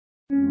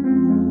History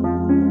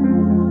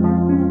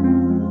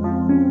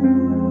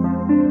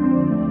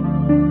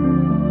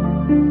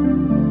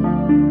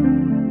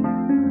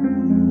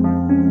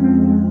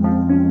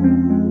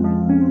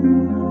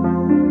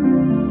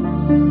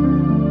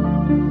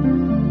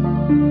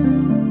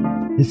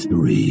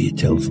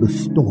tells the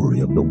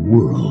story of the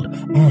world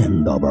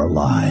and of our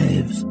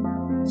lives.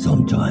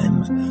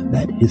 Sometimes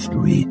that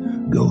history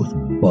goes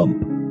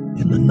bump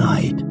in the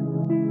night.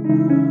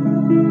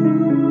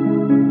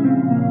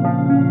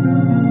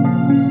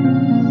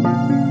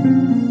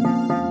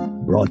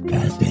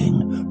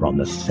 Broadcasting from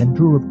the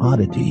center of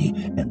oddity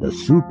and the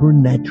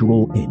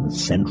supernatural in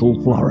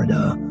Central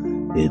Florida,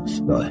 it's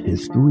the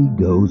History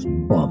Goes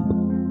Bump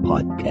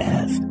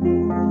podcast.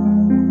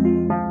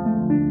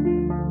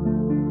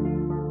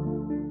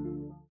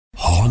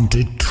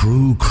 Haunted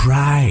True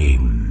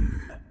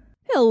Crime.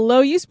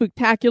 Hello, you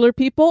spooktacular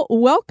people.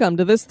 Welcome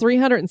to this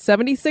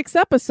 376th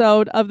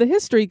episode of the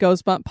History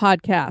Goes Bump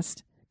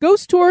podcast.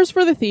 Ghost Tours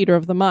for the Theater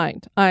of the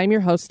Mind. I'm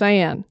your host,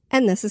 Diane.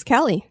 And this is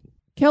Kelly.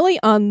 Kelly,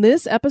 on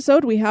this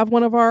episode, we have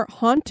one of our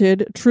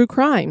haunted true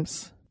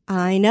crimes.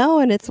 I know,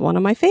 and it's one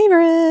of my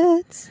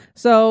favorites.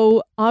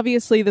 So,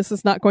 obviously, this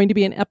is not going to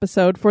be an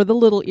episode for the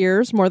little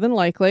ears, more than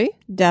likely.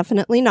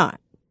 Definitely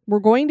not. We're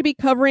going to be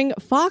covering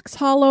Fox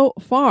Hollow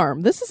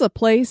Farm. This is a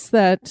place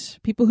that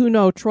people who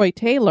know Troy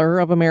Taylor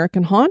of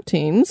American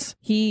Hauntings,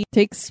 he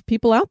takes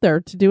people out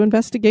there to do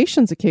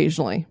investigations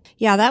occasionally.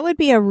 Yeah, that would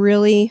be a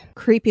really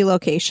creepy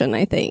location,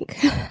 I think.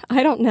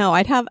 I don't know.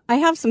 I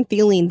have some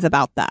feelings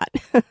about that.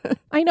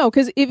 I know,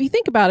 because if you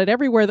think about it,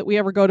 everywhere that we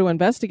ever go to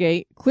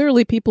investigate,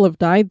 clearly people have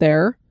died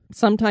there.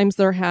 Sometimes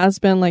there has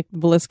been, like,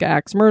 Villisca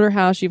Axe Murder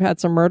House. You've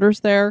had some murders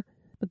there.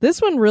 But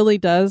this one really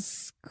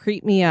does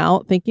creep me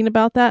out thinking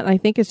about that. And I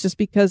think it's just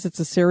because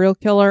it's a serial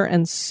killer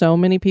and so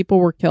many people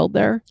were killed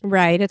there.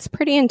 Right. It's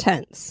pretty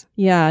intense.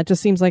 Yeah, it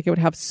just seems like it would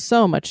have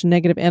so much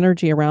negative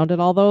energy around it.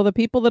 Although the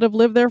people that have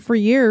lived there for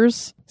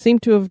years seem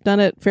to have done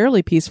it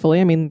fairly peacefully.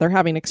 I mean, they're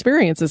having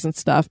experiences and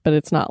stuff, but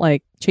it's not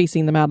like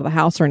chasing them out of the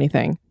house or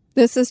anything.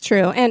 This is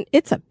true. And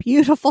it's a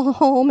beautiful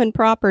home and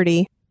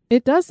property.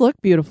 It does look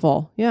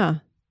beautiful. Yeah.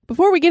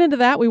 Before we get into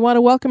that, we want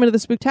to welcome into the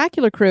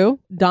Spooktacular crew,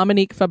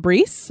 Dominique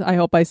Fabrice, I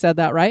hope I said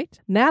that right,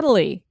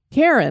 Natalie,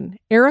 Karen,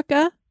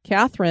 Erica,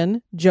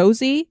 Catherine,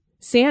 Josie,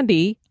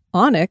 Sandy,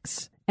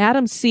 Onyx,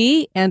 Adam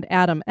C. and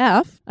Adam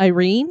F.,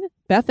 Irene,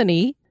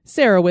 Bethany,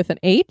 Sarah with an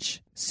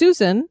H,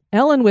 Susan,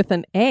 Ellen with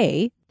an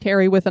A,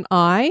 Terry with an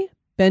I,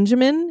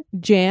 Benjamin,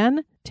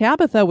 Jan,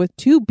 Tabitha with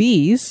 2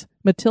 B's,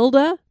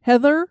 Matilda,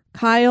 Heather,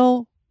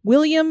 Kyle,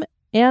 William,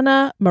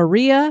 Anna,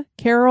 Maria,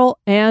 Carol,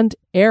 and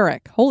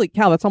Eric. Holy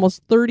cow, that's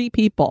almost 30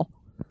 people.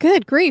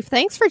 Good grief.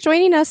 Thanks for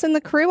joining us in the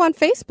crew on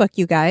Facebook,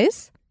 you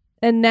guys.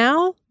 And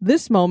now,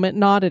 this moment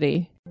in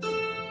oddity.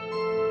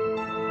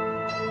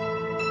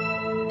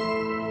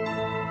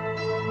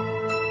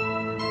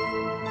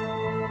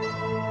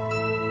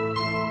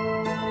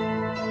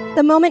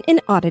 The moment in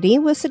oddity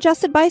was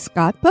suggested by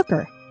Scott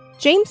Booker.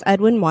 James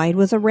Edwin Wyde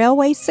was a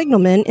railway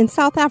signalman in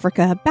South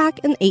Africa back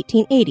in the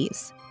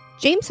 1880s.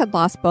 James had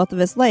lost both of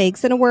his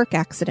legs in a work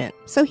accident,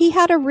 so he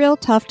had a real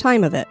tough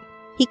time of it.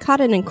 He caught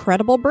an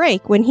incredible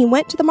break when he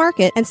went to the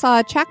market and saw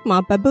a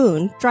Chacma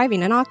baboon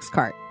driving an ox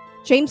cart.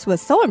 James was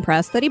so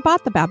impressed that he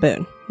bought the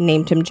baboon,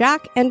 named him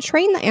Jack, and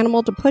trained the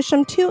animal to push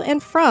him to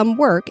and from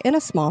work in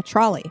a small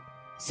trolley.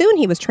 Soon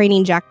he was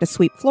training Jack to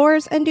sweep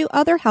floors and do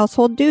other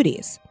household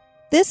duties.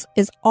 This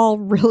is all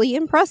really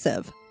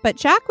impressive, but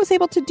Jack was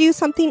able to do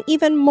something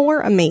even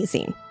more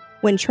amazing.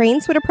 When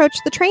trains would approach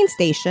the train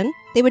station,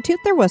 they would toot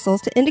their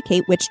whistles to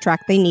indicate which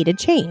track they needed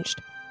changed.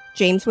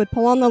 James would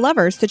pull on the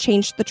levers to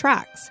change the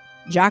tracks.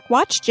 Jack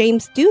watched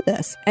James do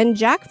this, and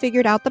Jack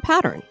figured out the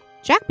pattern.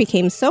 Jack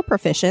became so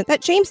proficient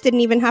that James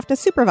didn't even have to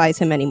supervise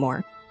him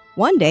anymore.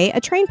 One day,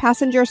 a train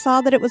passenger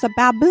saw that it was a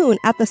baboon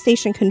at the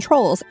station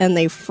controls, and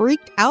they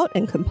freaked out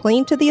and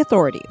complained to the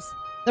authorities.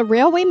 The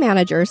railway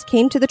managers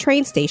came to the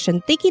train station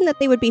thinking that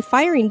they would be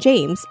firing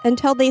James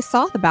until they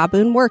saw the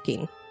baboon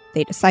working.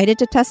 They decided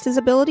to test his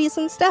abilities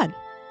instead.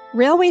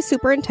 Railway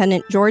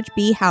Superintendent George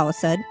B. Howe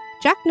said,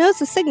 "Jack knows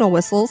the signal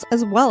whistles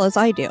as well as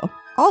I do,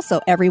 also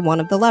every one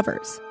of the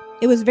levers."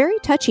 It was very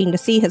touching to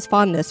see his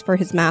fondness for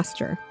his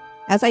master.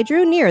 As I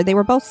drew near, they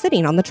were both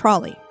sitting on the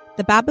trolley,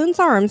 the baboon's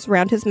arms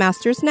round his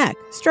master's neck,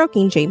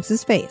 stroking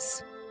James's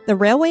face. The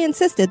railway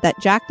insisted that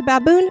Jack the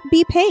baboon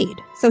be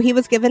paid, so he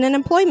was given an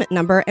employment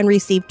number and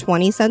received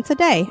 20 cents a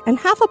day and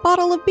half a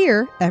bottle of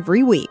beer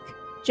every week.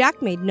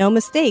 Jack made no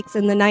mistakes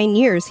in the 9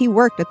 years he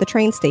worked at the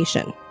train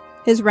station.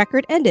 His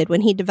record ended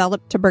when he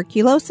developed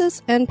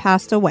tuberculosis and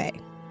passed away.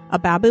 A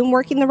baboon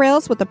working the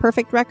rails with a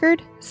perfect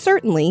record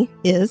certainly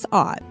is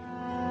odd.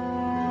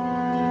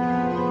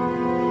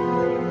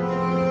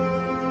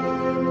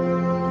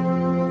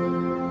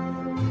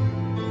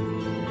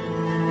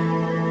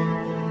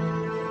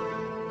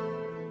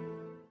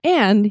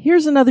 And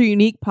here's another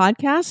unique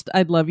podcast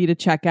I'd love you to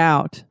check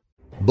out.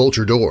 Bolt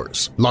your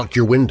doors, lock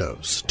your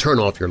windows, turn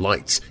off your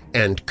lights,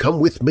 and come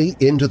with me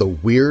into the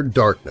weird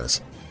darkness.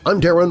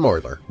 I'm Darren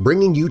Marlar,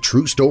 bringing you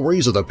true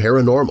stories of the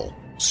paranormal,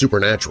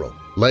 supernatural,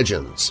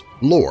 legends,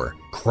 lore,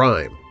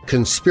 crime,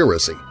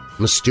 conspiracy,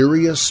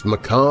 mysterious,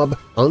 macabre,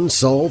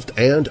 unsolved,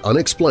 and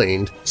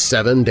unexplained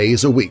 7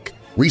 days a week.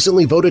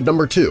 Recently voted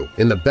number 2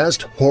 in the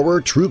best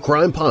horror true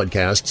crime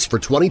podcasts for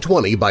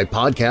 2020 by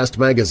Podcast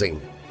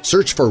Magazine.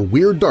 Search for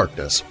Weird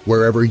Darkness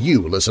wherever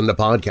you listen to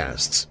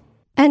podcasts.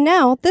 And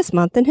now, this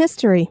month in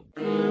history.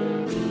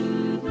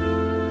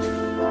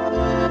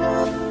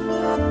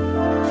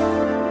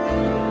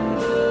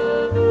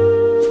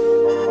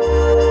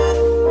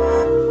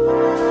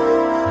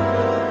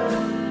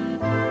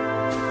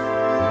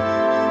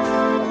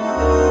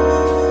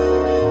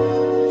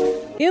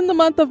 In the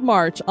month of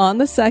March, on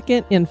the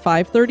 2nd in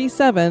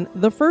 537,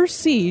 the first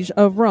siege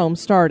of Rome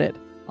started.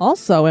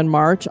 Also in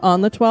March,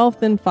 on the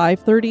 12th in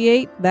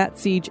 538, that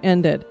siege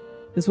ended.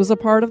 This was a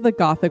part of the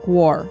Gothic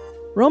War.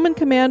 Roman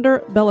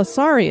commander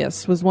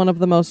Belisarius was one of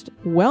the most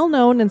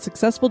well-known and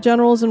successful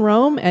generals in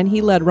Rome, and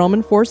he led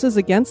Roman forces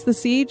against the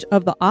siege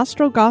of the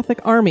Ostrogothic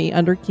army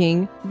under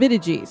King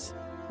Vitiges.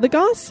 The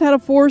Goths had a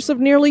force of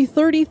nearly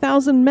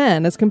 30,000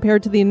 men as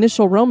compared to the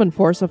initial Roman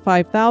force of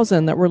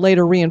 5,000 that were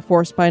later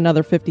reinforced by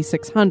another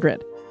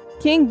 5,600.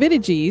 King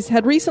Vitiges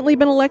had recently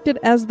been elected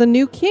as the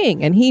new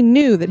king, and he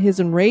knew that his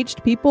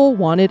enraged people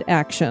wanted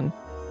action.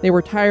 They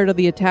were tired of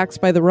the attacks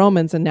by the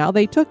Romans, and now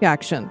they took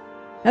action.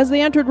 As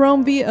they entered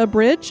Rome via a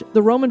bridge,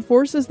 the Roman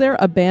forces there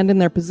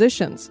abandoned their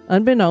positions,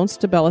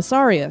 unbeknownst to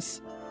Belisarius.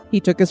 He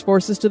took his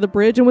forces to the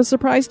bridge and was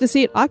surprised to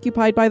see it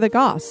occupied by the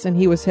Goths, and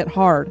he was hit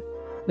hard.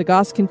 The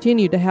Goths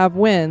continued to have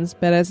wins,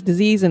 but as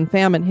disease and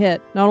famine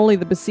hit not only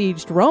the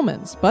besieged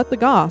Romans, but the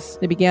Goths,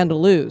 they began to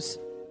lose.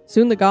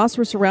 Soon the Goths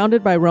were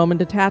surrounded by Roman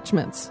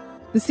detachments.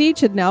 The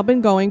siege had now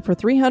been going for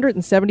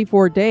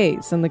 374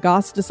 days, and the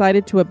Goths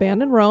decided to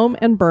abandon Rome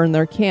and burn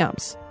their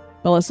camps.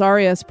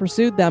 Belisarius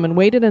pursued them and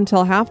waited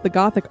until half the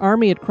Gothic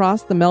army had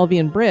crossed the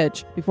Melvian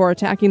Bridge before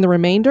attacking the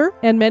remainder,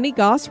 and many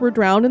Goths were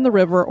drowned in the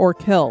river or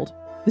killed.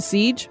 The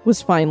siege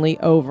was finally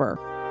over.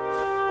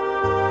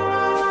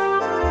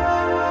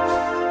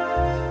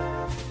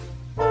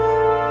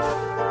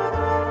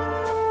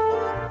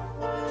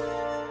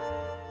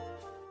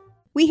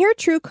 We hear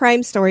true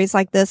crime stories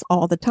like this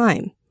all the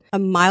time. A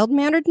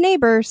mild-mannered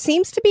neighbor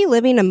seems to be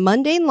living a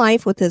mundane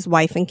life with his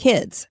wife and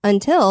kids,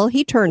 until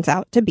he turns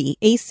out to be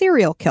a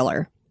serial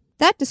killer.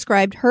 That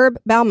described Herb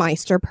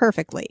Baumeister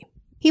perfectly.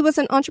 He was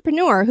an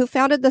entrepreneur who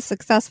founded the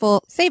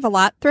successful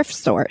Save-A-Lot thrift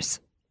stores.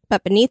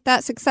 But beneath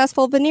that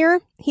successful veneer,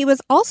 he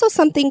was also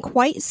something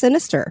quite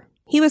sinister.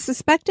 He was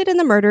suspected in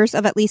the murders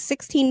of at least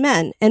 16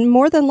 men, and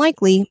more than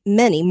likely,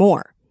 many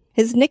more.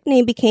 His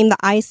nickname became the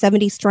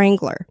I-70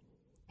 Strangler.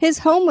 His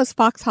home was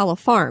Fox Hollow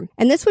Farm,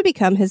 and this would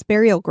become his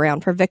burial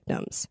ground for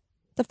victims.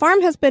 The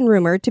farm has been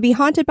rumored to be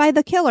haunted by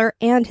the killer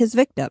and his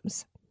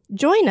victims.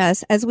 Join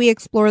us as we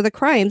explore the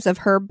crimes of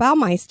Herb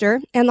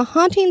Baumeister and the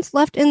hauntings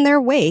left in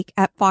their wake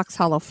at Fox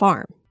Hollow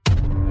Farm.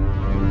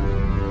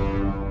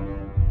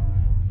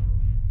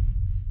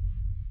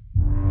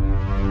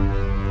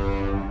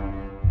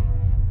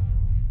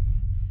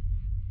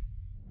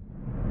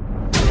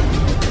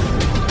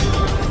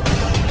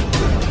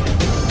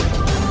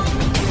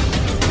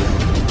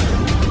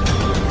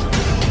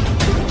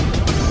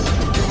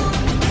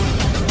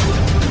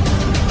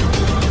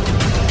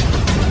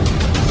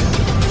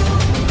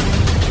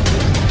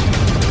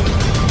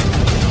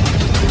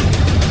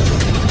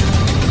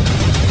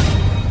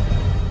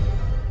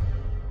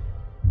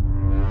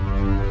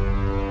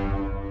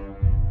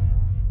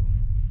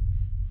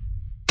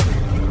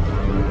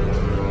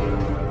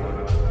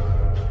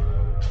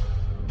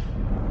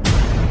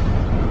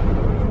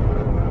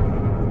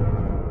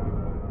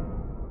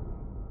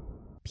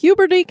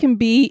 Puberty can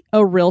be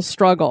a real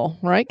struggle,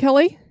 right,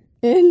 Kelly?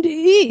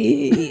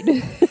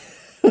 Indeed.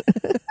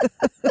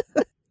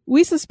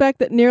 We suspect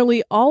that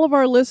nearly all of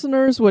our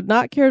listeners would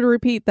not care to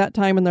repeat that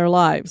time in their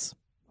lives.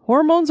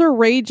 Hormones are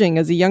raging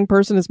as a young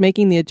person is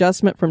making the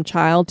adjustment from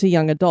child to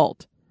young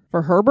adult.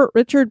 For Herbert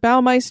Richard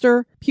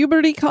Baumeister,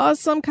 puberty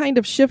caused some kind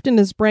of shift in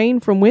his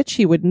brain from which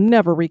he would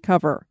never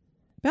recover.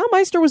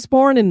 Baumeister was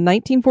born in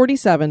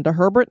 1947 to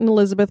Herbert and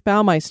Elizabeth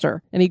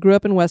Baumeister, and he grew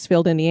up in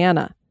Westfield,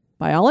 Indiana.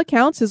 By all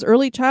accounts, his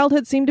early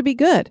childhood seemed to be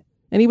good,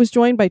 and he was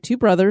joined by 2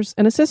 brothers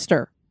and a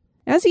sister.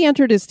 As he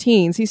entered his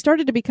teens, he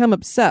started to become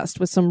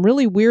obsessed with some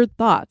really weird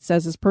thoughts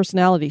as his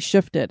personality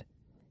shifted.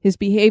 His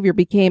behavior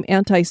became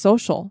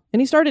antisocial, and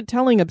he started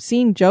telling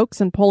obscene jokes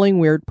and pulling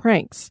weird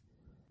pranks.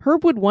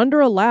 Herb would wonder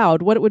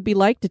aloud what it would be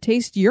like to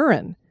taste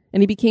urine,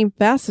 and he became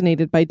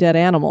fascinated by dead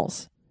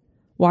animals.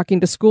 Walking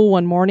to school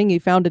one morning, he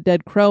found a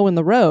dead crow in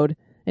the road,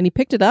 and he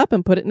picked it up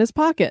and put it in his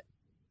pocket.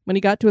 When he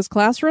got to his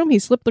classroom, he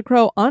slipped the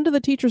crow onto the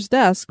teacher's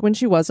desk when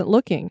she wasn't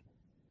looking.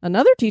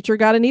 Another teacher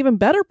got an even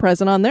better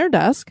present on their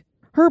desk.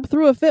 Herb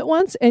threw a fit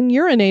once and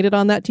urinated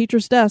on that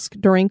teacher's desk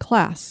during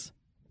class.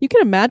 You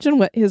can imagine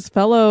what his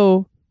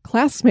fellow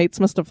classmates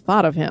must have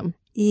thought of him.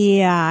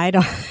 Yeah, I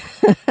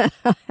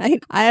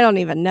don't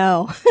even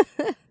know.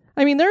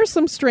 I mean, there are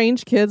some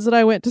strange kids that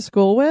I went to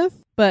school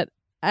with, but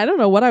I don't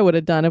know what I would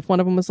have done if one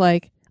of them was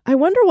like, I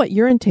wonder what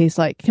urine tastes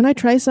like. Can I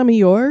try some of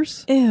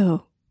yours?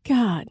 Ew.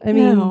 God. I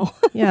mean, no.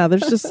 yeah,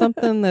 there's just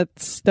something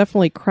that's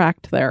definitely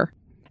cracked there.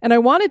 And I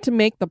wanted to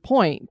make the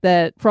point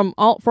that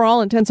for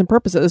all intents and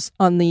purposes,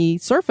 on the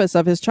surface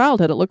of his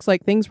childhood, it looks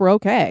like things were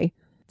okay.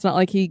 It's not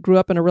like he grew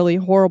up in a really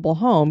horrible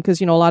home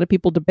because, a lot of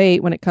people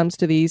debate when it comes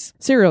to these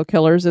serial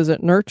killers. Is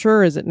it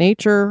nurture? Is it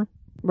nature?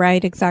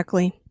 Right,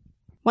 exactly.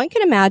 One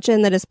can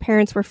imagine that his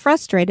parents were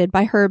frustrated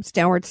by Herb's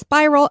downward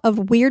spiral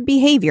of weird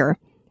behavior,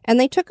 and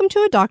they took him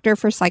to a doctor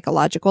for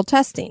psychological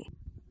testing.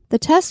 The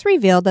tests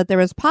revealed that there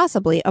was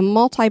possibly a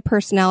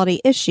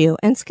multi-personality issue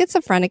and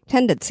schizophrenic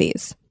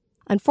tendencies.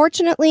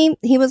 Unfortunately,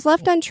 he was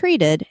left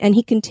untreated, and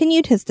he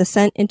continued his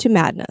descent into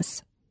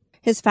madness.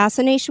 His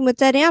fascination with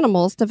dead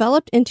animals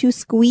developed into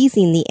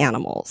squeezing the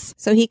animals,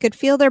 so he could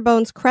feel their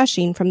bones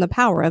crushing from the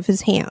power of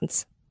his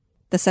hands.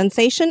 The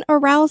sensation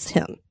aroused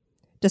him.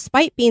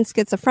 Despite being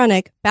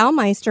schizophrenic,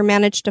 Baumeister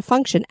managed to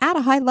function at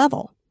a high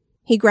level.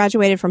 He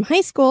graduated from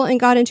high school and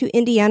got into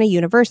Indiana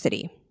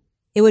University.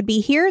 It would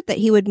be here that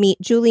he would meet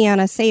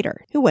Juliana Sater,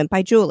 who went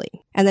by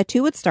Julie, and the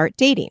two would start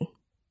dating.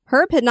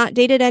 Herb had not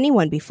dated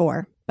anyone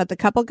before, but the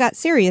couple got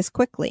serious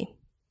quickly.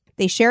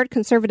 They shared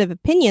conservative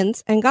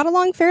opinions and got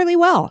along fairly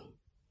well.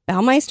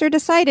 Baumeister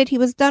decided he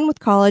was done with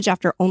college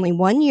after only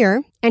 1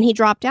 year, and he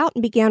dropped out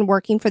and began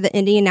working for the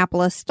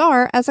Indianapolis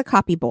Star as a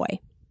copy boy.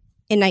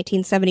 In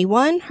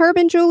 1971, Herb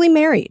and Julie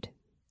married.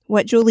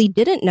 What Julie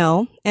didn't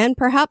know, and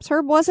perhaps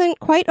Herb wasn't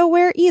quite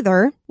aware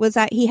either, was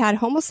that he had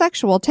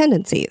homosexual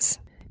tendencies.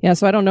 Yeah,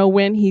 so I don't know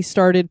when he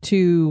started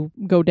to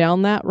go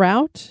down that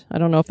route. I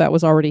don't know if that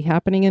was already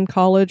happening in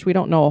college. We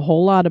don't know a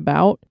whole lot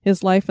about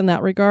his life in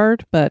that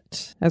regard,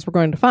 but as we're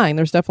going to find,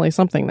 there's definitely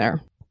something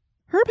there.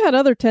 Herb had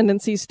other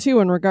tendencies,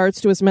 too, in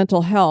regards to his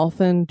mental health,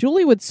 and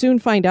Julie would soon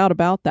find out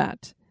about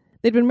that.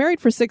 They'd been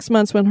married for 6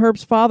 months when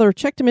Herb's father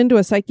checked him into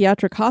a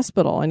psychiatric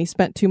hospital, and he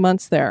spent 2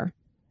 months there.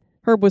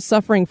 Herb was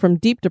suffering from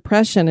deep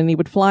depression, and he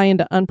would fly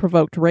into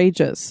unprovoked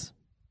rages.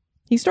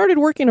 He started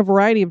working a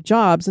variety of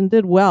jobs and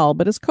did well,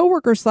 but his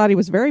coworkers thought he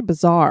was very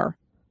bizarre.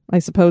 I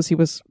suppose he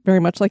was very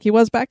much like he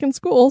was back in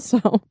school,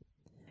 so...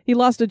 He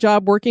lost a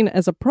job working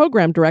as a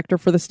program director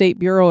for the State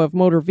Bureau of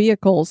Motor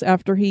Vehicles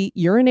after he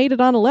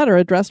urinated on a letter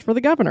addressed for the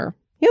governor.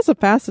 He has a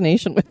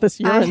fascination with this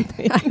urine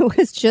thing. I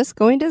was just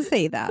going to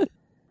say that.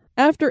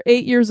 After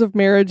 8 years of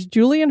marriage,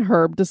 Julie and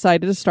Herb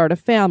decided to start a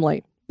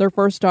family. Their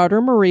first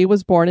daughter, Marie,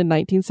 was born in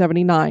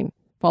 1979,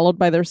 followed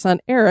by their son,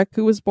 Eric,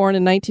 who was born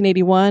in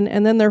 1981,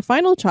 and then their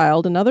final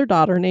child, another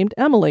daughter named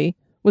Emily,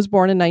 was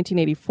born in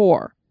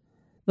 1984.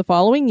 The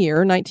following year,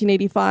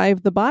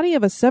 1985, the body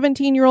of a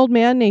 17-year-old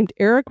man named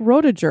Eric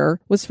Roediger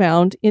was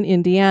found in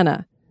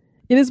Indiana.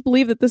 It is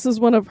believed that this is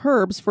one of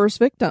Herb's first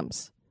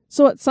victims.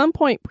 So at some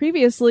point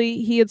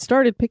previously, he had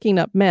started picking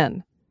up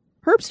men.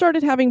 Herb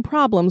started having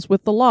problems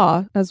with the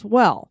law as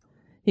well.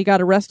 He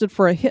got arrested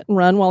for a hit and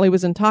run while he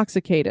was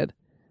intoxicated.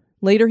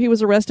 Later, he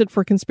was arrested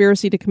for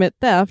conspiracy to commit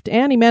theft,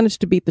 and he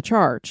managed to beat the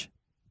charge.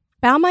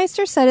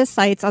 Baumeister set his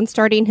sights on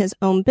starting his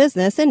own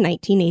business in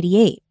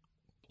 1988.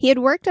 He had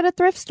worked at a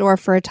thrift store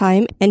for a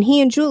time, and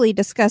he and Julie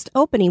discussed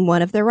opening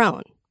one of their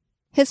own.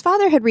 His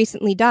father had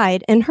recently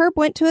died, and Herb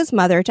went to his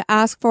mother to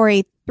ask for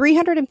a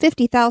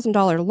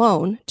 $350,000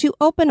 loan to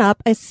open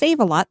up a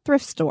Save-A-Lot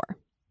thrift store.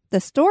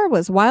 The store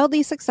was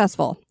wildly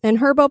successful, and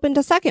Herb opened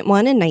a second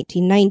one in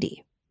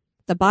 1990.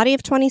 The body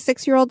of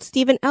 26-year-old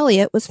Stephen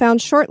Elliott was found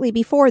shortly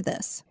before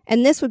this,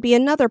 and this would be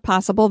another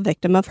possible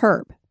victim of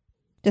Herb.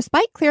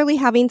 Despite clearly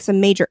having some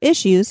major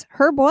issues,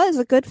 Herb was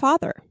a good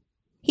father.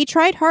 He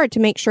tried hard to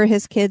make sure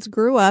his kids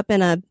grew up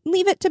in a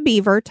Leave It to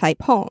Beaver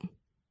type home.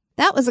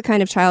 That was the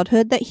kind of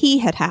childhood that he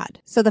had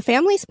had, so the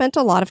family spent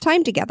a lot of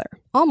time together,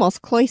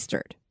 almost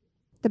cloistered.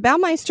 The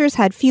Baumeisters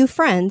had few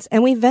friends,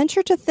 and we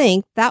venture to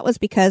think that was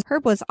because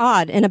Herb was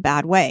odd in a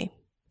bad way.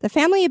 The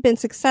family had been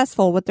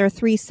successful with their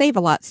 3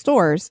 Save-A-Lot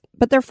stores,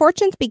 but their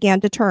fortunes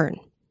began to turn.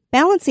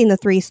 Balancing the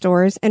 3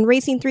 stores and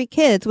raising 3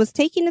 kids was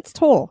taking its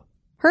toll.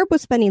 Herb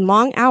was spending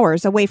long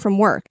hours away from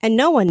work, and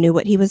no one knew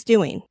what he was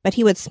doing, but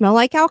he would smell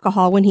like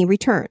alcohol when he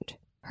returned.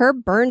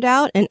 Herb burned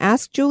out and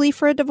asked Julie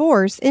for a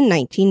divorce in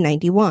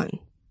 1991.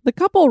 The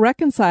couple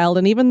reconciled,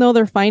 and even though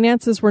their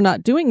finances were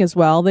not doing as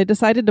well, they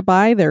decided to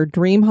buy their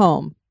dream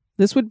home.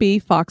 This would be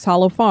Fox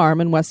Hollow Farm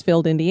in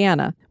Westfield,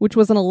 Indiana, which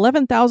was an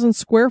 11,000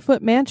 square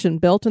foot mansion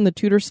built in the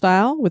Tudor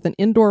style with an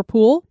indoor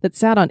pool that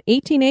sat on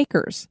 18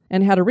 acres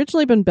and had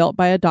originally been built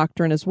by a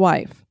doctor and his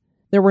wife.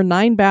 There were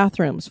 9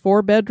 bathrooms,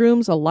 4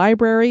 bedrooms, a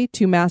library,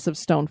 2 massive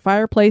stone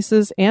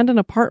fireplaces, and an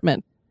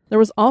apartment. There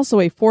was also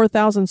a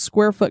 4,000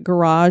 square foot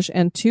garage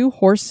and 2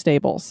 horse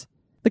stables.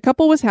 The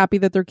couple was happy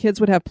that their kids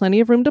would have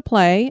plenty of room to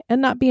play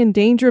and not be in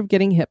danger of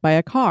getting hit by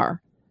a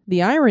car.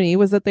 The irony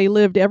was that they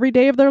lived every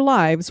day of their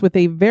lives with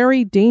a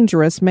very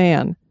dangerous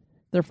man.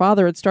 Their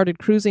father had started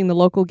cruising the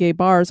local gay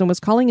bars and was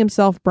calling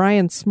himself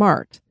Brian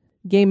Smart.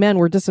 Gay men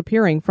were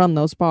disappearing from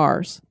those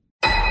bars.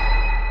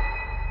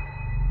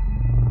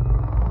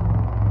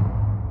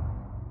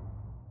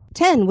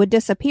 Ten would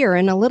disappear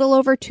in a little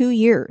over 2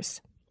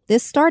 years.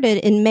 This started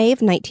in May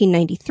of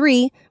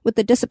 1993 with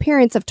the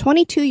disappearance of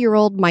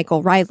 22-year-old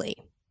Michael Riley.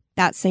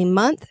 That same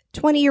month,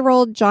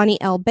 20-year-old Johnny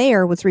L.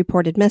 Bayer was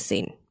reported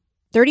missing.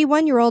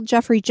 31-year-old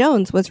Jeffrey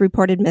Jones was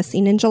reported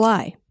missing in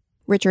July.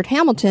 Richard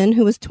Hamilton,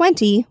 who was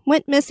 20,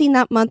 went missing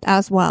that month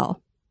as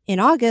well. In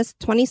August,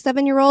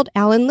 27-year-old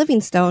Alan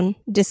Livingstone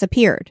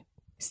disappeared.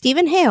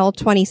 Stephen Hale,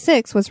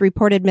 26, was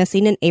reported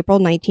missing in April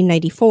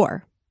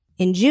 1994.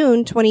 In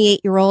June,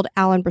 28-year-old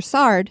Alan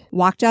Broussard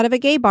walked out of a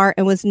gay bar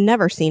and was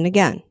never seen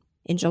again.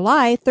 In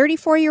July,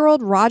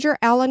 34-year-old Roger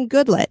Allen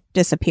Goodlett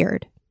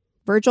disappeared.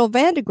 Virgil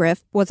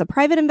Vandegrift was a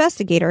private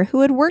investigator who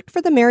had worked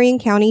for the Marion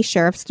County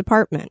Sheriff's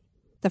Department.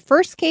 The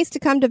first case to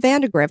come to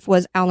Vandegrift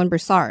was Alan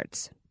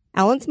Broussard's.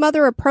 Alan's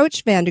mother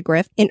approached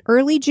Vandegrift in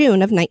early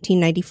June of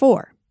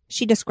 1994.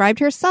 She described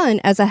her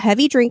son as a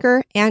heavy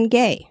drinker and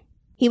gay.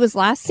 He was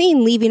last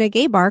seen leaving a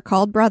gay bar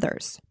called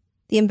Brothers.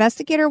 The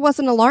investigator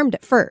wasn't alarmed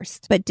at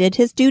first, but did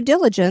his due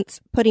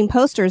diligence, putting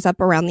posters up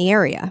around the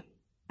area.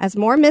 As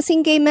more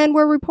missing gay men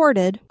were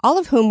reported, all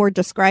of whom were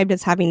described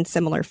as having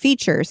similar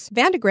features,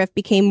 Vandegrift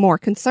became more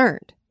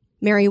concerned.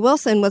 Mary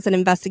Wilson was an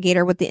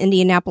investigator with the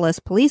Indianapolis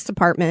Police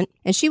Department,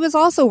 and she was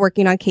also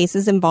working on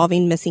cases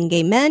involving missing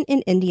gay men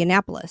in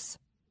Indianapolis.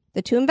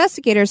 The two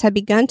investigators had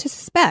begun to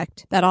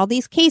suspect that all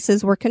these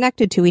cases were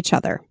connected to each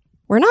other.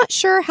 We're not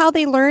sure how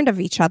they learned of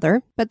each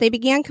other, but they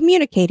began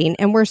communicating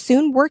and were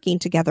soon working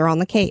together on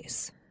the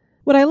case.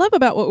 What I love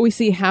about what we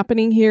see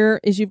happening here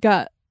is you've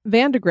got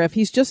Vandegrift.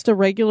 He's just a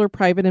regular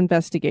private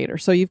investigator.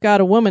 So you've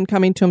got a woman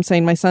coming to him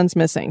saying, my son's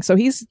missing. So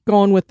he's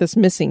going with this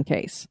missing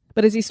case.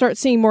 But as he starts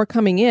seeing more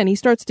coming in, he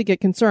starts to get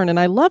concerned. And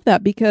I love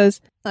that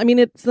because, I mean,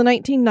 it's the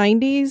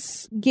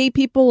 1990s. Gay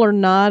people are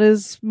not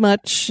as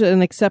much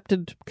an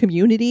accepted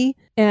community.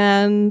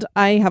 And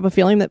I have a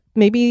feeling that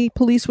maybe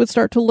police would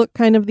start to look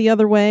kind of the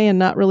other way and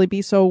not really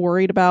be so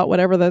worried about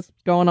whatever that's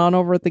going on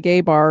over at the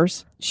gay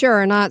bars.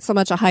 Sure, not so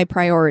much a high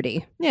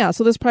priority. Yeah,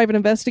 so this private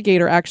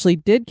investigator actually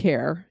did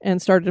care and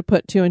started to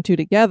put two and two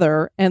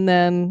together. And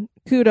then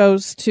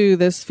kudos to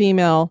this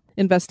female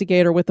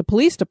investigator with the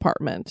police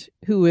department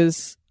who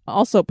is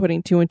also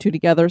putting two and two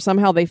together.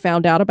 Somehow they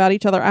found out about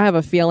each other. I have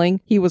a feeling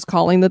he was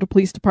calling the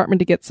police department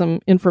to get some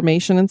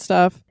information and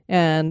stuff.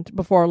 And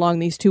before long,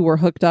 these two were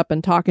hooked up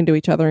and talking to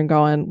each other and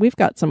going, we've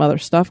got some other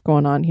stuff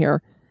going on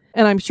here.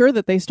 And I'm sure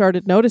that they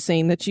started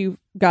noticing that you've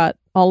got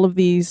all of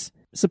these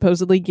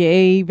supposedly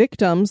gay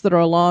victims that are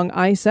along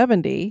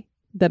I-70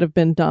 that have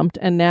been dumped.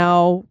 And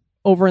now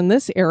over in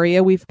this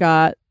area, we've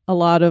got a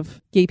lot of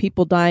gay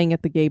people dying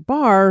at the gay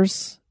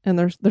bars. And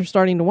they're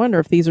starting to wonder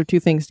if these are two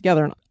things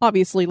together. And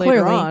obviously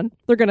later on,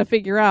 they're going to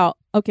figure out,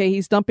 okay,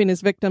 he's dumping his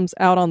victims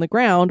out on the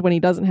ground when he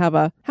doesn't have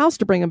a house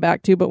to bring them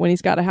back to. But when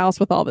he's got a house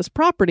with all this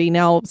property,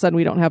 now all of a sudden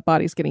we don't have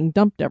bodies getting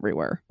dumped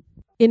everywhere.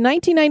 In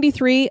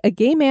 1993, a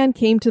gay man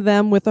came to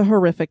them with a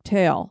horrific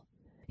tale.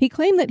 He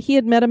claimed that he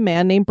had met a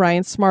man named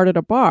Brian Smart at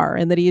a bar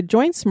and that he had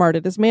joined Smart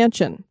at his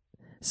mansion.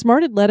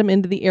 Smart had led him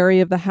into the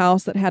area of the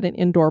house that had an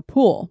indoor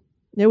pool.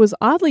 It was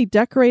oddly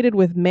decorated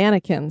with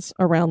mannequins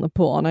around the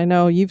pool. And I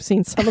know you've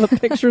seen some of the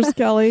pictures,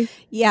 Kelly.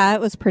 Yeah,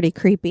 it was pretty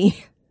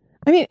creepy.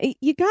 I mean,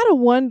 you got to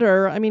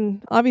wonder. I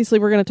mean, obviously,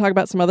 we're going to talk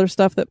about some other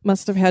stuff that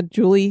must have had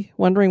Julie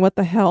wondering what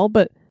the hell.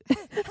 But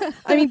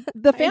I mean,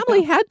 the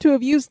family had to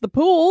have used the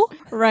pool.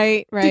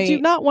 Right. Did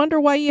you not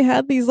wonder why you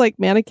had these like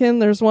mannequin?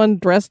 There's one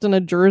dressed in a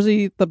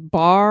jersey at the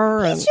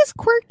bar. He's just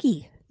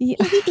quirky.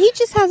 Yeah. He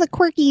just has a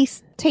quirky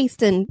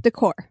taste in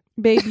decor.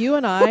 Babe, you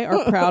and I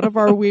are proud of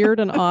our weird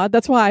and odd.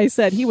 That's why I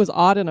said he was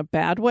odd in a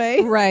bad way.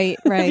 Right.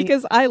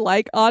 Because I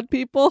like odd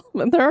people.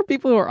 And there are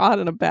people who are odd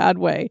in a bad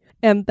way.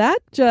 And that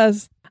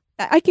just,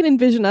 I can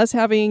envision us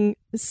having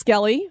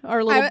Skelly,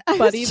 our little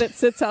buddy that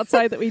sits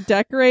outside that we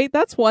decorate.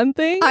 That's one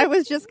thing. I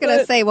was just going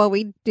to say, well,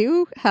 we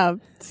do have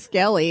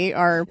Skelly,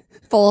 our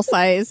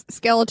full-size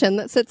skeleton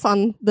that sits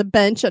on the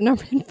bench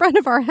in front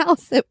of our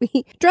house that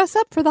we dress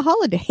up for the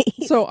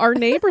holidays. So our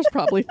neighbors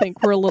probably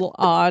think we're a little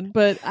odd,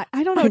 but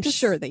I don't know. I'm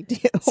sure they do.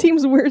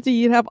 Seems weird that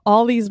you'd have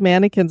all these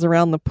mannequins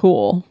around the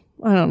pool.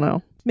 I don't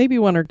know. Maybe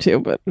one or two,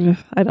 but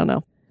I don't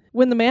know.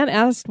 When the man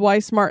asked why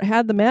Smart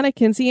had the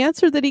mannequins, he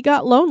answered that he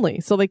got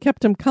lonely, so they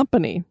kept him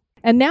company.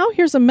 And now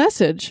here's a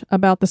message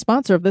about the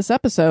sponsor of this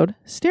episode,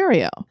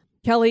 Stereo.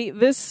 Kelly,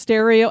 this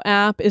Stereo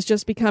app is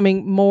just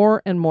becoming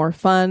more and more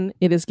fun.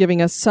 It is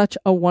giving us such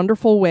a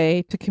wonderful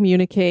way to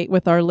communicate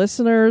with our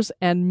listeners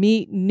and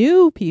meet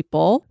new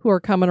people who are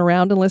coming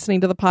around and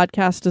listening to the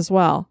podcast as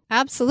well.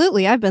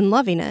 Absolutely. I've been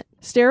loving it.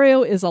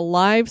 Stereo is a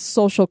live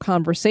social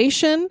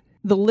conversation.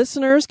 The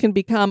listeners can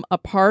become a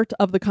part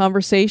of the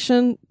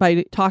conversation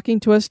by talking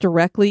to us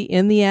directly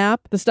in the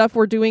app. The stuff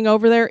we're doing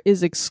over there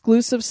is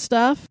exclusive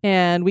stuff,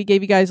 and we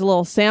gave you guys a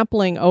little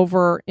sampling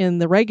over in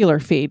the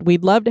regular feed.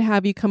 We'd love to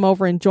have you come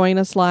over and join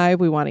us live.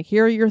 We want to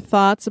hear your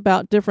thoughts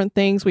about different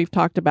things. We've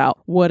talked about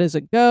what is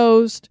a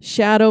ghost,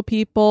 shadow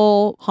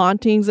people,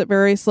 hauntings at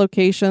various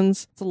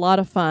locations. It's a lot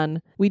of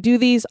fun. We do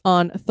these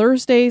on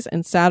Thursdays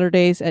and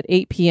Saturdays at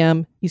 8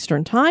 p.m.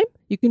 Eastern Time.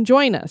 You can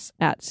join us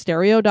at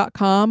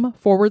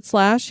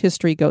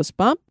stereo.com/History Goes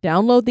Bump.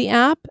 Download the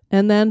app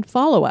and then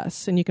follow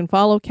us. And you can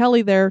follow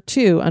Kelly there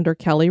too under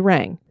Kelly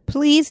Rang.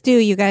 Please do,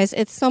 you guys.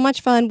 It's so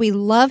much fun. We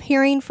love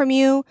hearing from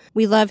you.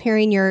 We love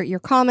hearing your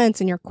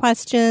comments and your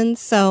questions.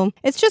 So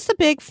it's just a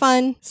big,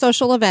 fun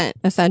social event,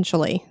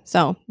 essentially.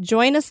 So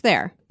join us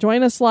there.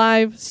 Join us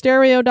live,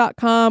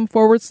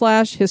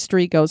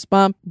 stereo.com/history goes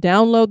bump.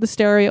 Download the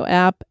Stereo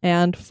app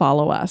and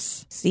follow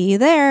us. See you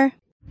there.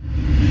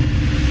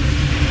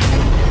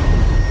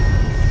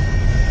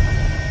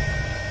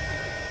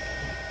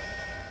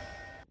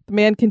 The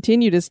man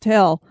continued his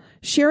tale,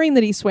 sharing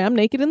that he swam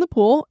naked in the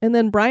pool, and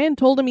then Brian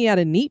told him he had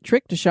a neat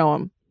trick to show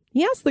him.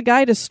 He asked the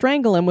guy to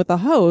strangle him with a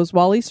hose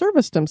while he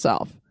serviced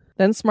himself.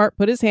 Then Smart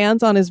put his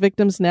hands on his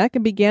victim's neck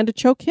and began to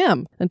choke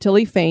him until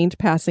he feigned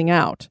passing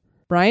out.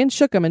 Brian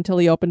shook him until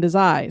he opened his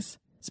eyes.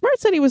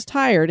 Smart said he was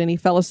tired and he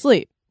fell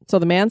asleep. So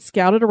the man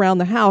scouted around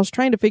the house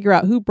trying to figure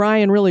out who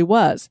Brian really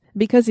was,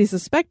 because he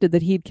suspected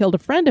that he'd killed a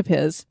friend of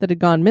his that had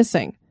gone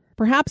missing.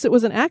 Perhaps it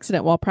was an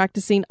accident while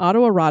practicing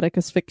autoerotic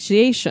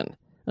asphyxiation.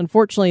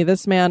 Unfortunately,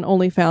 this man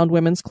only found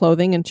women's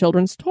clothing and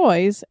children's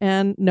toys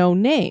and no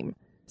name.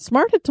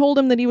 Smart had told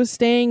him that he was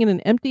staying in an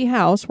empty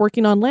house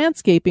working on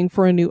landscaping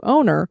for a new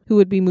owner who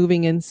would be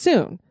moving in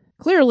soon.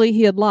 Clearly,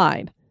 he had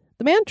lied.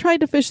 The man tried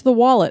to fish the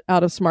wallet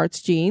out of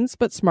Smart's jeans,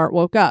 but Smart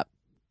woke up.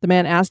 The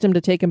man asked him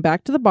to take him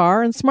back to the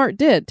bar, and Smart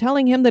did,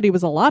 telling him that he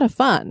was a lot of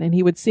fun and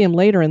he would see him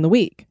later in the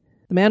week.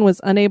 The man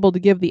was unable to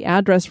give the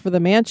address for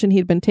the mansion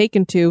he'd been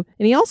taken to,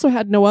 and he also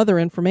had no other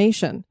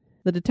information.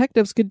 The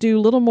detectives could do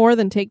little more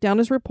than take down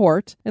his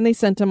report, and they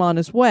sent him on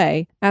his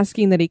way,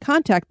 asking that he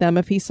contact them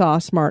if he saw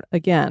Smart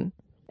again.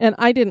 And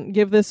I didn't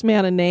give this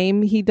man a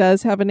name. He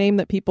does have a name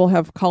that people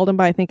have called him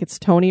by. I think it's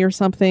Tony or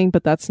something,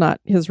 but that's not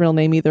his real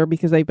name either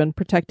because they've been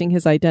protecting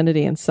his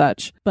identity and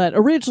such. But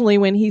originally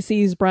when he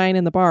sees Brian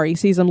in the bar, he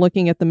sees him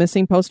looking at the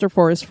missing poster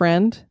for his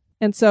friend.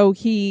 And so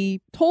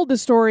he told the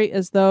story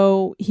as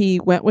though he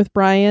went with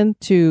Brian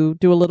to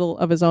do a little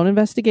of his own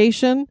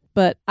investigation,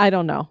 but I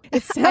don't know. I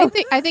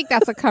think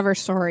that's a cover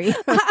story.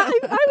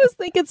 I was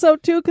thinking so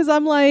too, because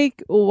I'm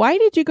like, why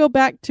did you go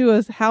back to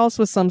a house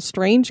with some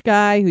strange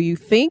guy who you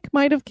think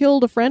might have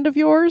killed a friend of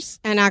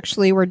yours? And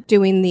actually, we're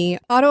doing the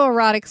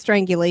autoerotic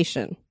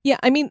strangulation. Yeah,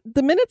 I mean,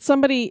 the minute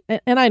somebody,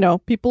 and I know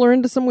people are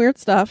into some weird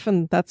stuff,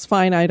 and that's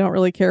fine. I don't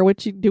really care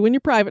what you do in your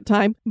private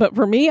time. But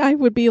for me, I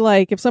would be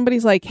like, if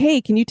somebody's like,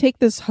 hey, can you take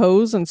this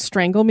hose and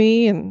strangle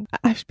me? And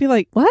I should be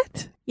like,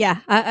 what? Yeah,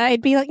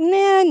 I'd be like,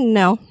 nah,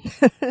 no.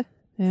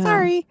 Yeah.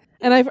 Sorry.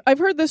 And I've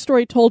heard this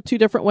story told two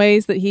different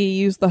ways, that he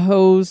used the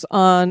hose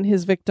on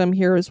his victim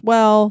here as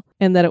well,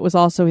 and that it was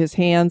also his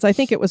hands. I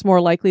think it was more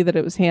likely that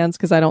it was hands,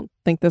 because I don't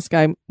think this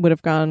guy would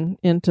have gone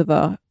into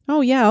the, oh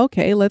yeah,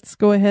 okay, let's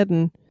go ahead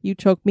and you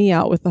choke me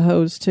out with the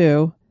hose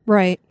too.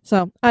 Right.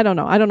 So I don't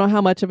know. I don't know how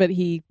much of it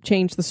he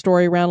changed the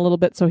story around a little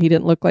bit so he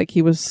didn't look like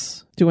he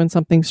was doing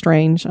something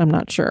strange. I'm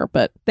not sure.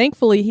 But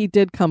thankfully, he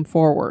did come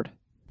forward.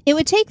 It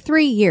would take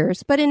 3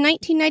 years, but in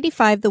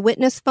 1995, the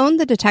witness phoned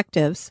the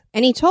detectives,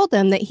 and he told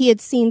them that he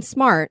had seen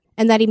Smart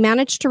and that he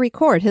managed to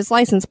record his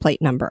license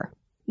plate number.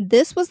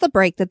 This was the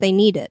break that they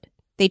needed.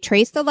 They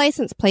traced the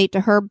license plate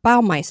to Herb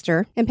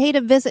Baumeister and paid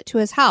a visit to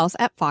his house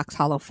at Fox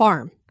Hollow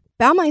Farm.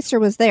 Baumeister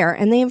was there,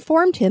 and they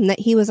informed him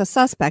that he was a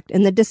suspect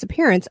in the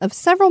disappearance of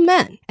several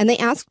men, and they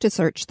asked to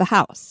search the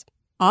house.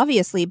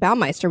 Obviously,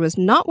 Baumeister was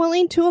not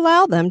willing to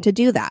allow them to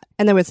do that,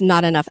 and there was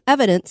not enough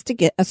evidence to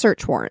get a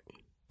search warrant.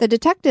 The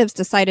detectives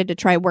decided to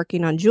try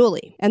working on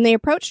Julie, and they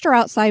approached her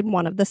outside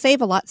one of the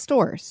Save-A-Lot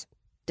stores.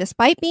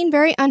 Despite being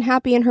very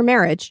unhappy in her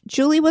marriage,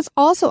 Julie was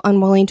also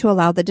unwilling to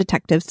allow the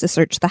detectives to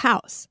search the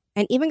house,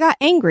 and even got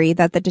angry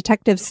that the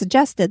detectives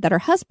suggested that her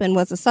husband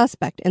was a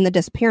suspect in the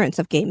disappearance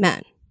of gay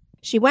men.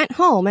 She went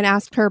home and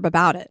asked Herb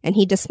about it, and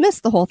he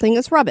dismissed the whole thing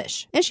as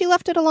rubbish, and she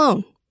left it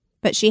alone.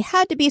 But she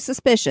had to be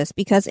suspicious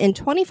because in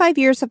 25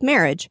 years of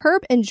marriage,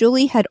 Herb and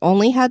Julie had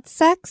only had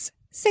sex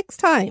 6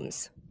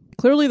 times.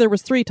 Clearly there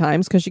was 3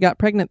 times because she got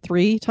pregnant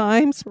 3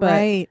 times. But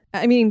Right.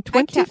 I mean,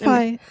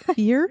 25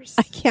 years?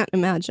 I can't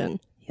imagine.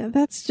 Yeah,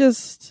 that's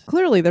just,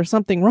 clearly there's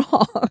something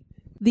wrong.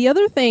 The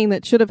other thing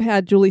that should have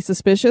had Julie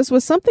suspicious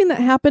was something that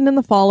happened in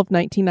the fall of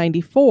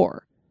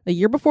 1994. A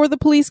year before the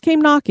police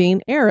came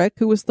knocking, Eric,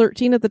 who was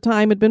 13 at the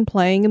time, had been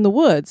playing in the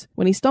woods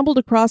when he stumbled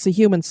across a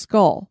human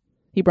skull.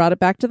 He brought it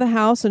back to the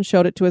house and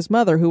showed it to his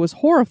mother, who was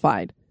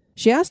horrified.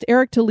 She asked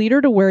Eric to lead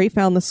her to where he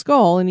found the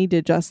skull, and he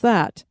did just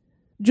that.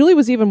 Julie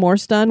was even more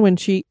stunned when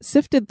she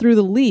sifted through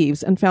the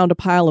leaves and found a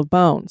pile of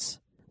bones.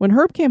 When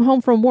Herb came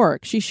home from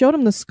work, she showed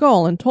him the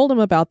skull and told him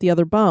about the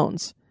other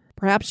bones.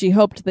 Perhaps she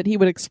hoped that he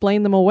would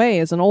explain them away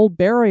as an old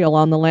burial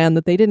on the land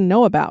that they didn't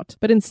know about,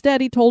 but instead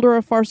he told her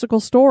a farcical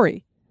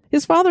story.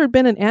 His father had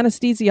been an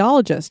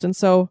anesthesiologist, and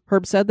so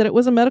Herb said that it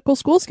was a medical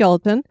school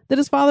skeleton that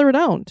his father had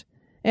owned.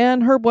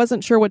 And Herb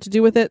wasn't sure what to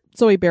do with it,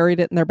 so he buried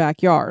it in their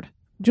backyard.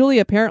 Julie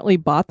apparently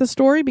bought the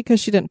story because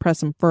she didn't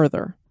press him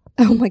further.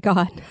 Oh my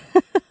God.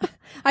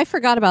 I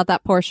forgot about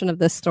that portion of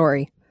this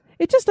story.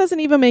 It just doesn't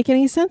even make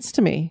any sense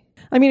to me.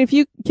 I mean, if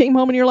you came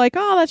home and you're like,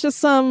 oh, that's just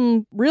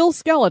some real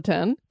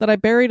skeleton that I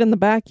buried in the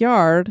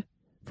backyard.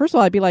 First of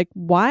all, I'd be like,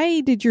 why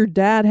did your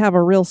dad have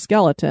a real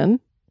skeleton?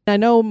 I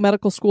know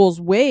medical schools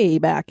way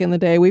back in the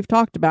day, we've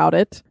talked about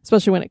it,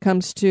 especially when it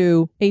comes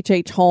to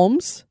H.H.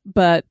 Holmes,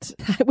 but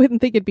I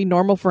wouldn't think it'd be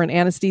normal for an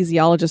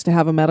anesthesiologist to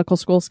have a medical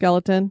school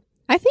skeleton.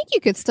 I think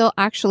you could still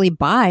actually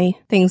buy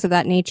things of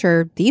that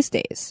nature these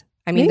days.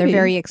 I mean, Maybe.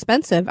 They're very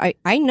expensive.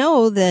 I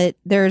know that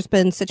there's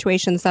been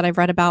situations that I've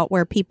read about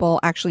where people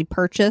actually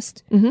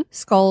purchased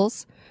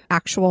skulls,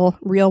 actual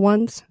real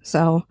ones.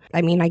 So,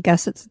 I mean, I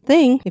guess it's a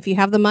thing if you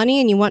have the money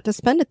and you want to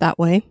spend it that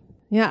way.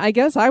 Yeah, I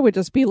guess I would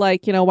just be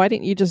like, why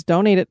didn't you just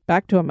donate it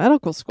back to a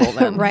medical school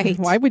then? Right.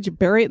 Why would you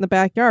bury it in the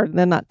backyard and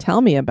then not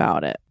tell me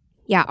about it?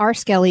 Yeah, our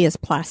skelly is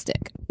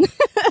plastic.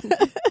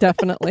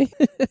 Definitely.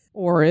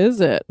 Or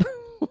is it?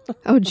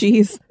 Oh,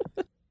 geez.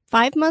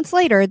 5 months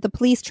later, the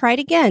police tried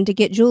again to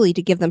get Julie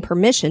to give them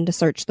permission to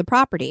search the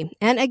property.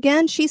 And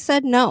again, she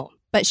said no.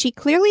 But she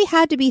clearly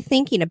had to be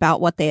thinking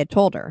about what they had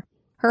told her.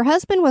 Her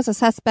husband was a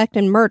suspect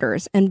in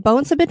murders, and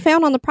bones had been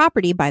found on the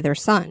property by their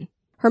son.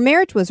 Her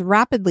marriage was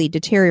rapidly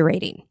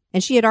deteriorating,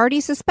 and she had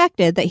already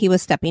suspected that he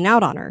was stepping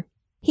out on her.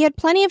 He had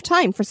plenty of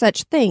time for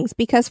such things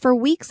because for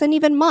weeks and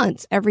even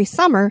months every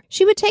summer,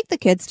 she would take the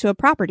kids to a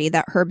property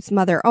that Herb's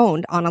mother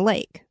owned on a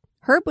lake.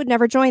 Herb would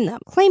never join them,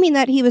 claiming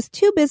that he was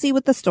too busy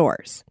with the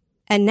stores.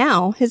 And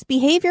now his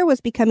behavior was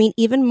becoming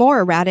even more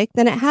erratic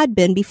than it had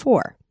been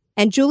before.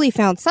 And Julie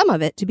found some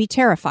of it to be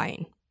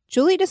terrifying.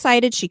 Julie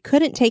decided she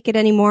couldn't take it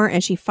anymore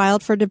and she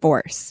filed for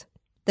divorce.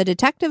 The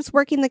detectives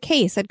working the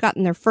case had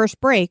gotten their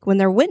first break when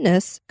their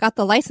witness got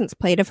the license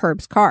plate of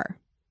Herb's car.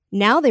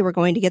 Now they were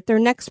going to get their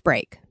next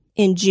break.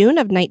 In June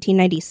of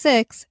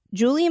 1996,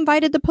 Julie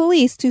invited the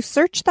police to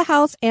search the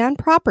house and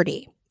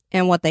property.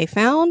 And what they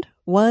found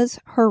was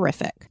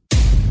horrific.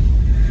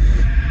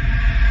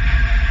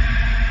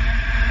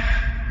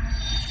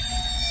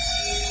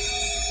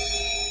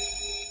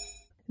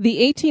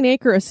 The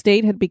 18-acre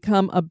estate had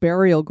become a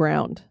burial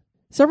ground.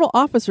 Several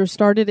officers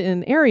started in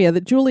an area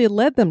that Julie had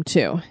led them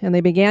to, and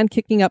they began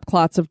kicking up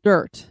clots of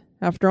dirt.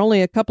 After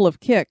only a couple of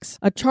kicks,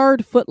 a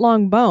charred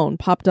foot-long bone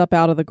popped up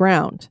out of the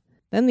ground.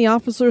 Then the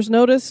officers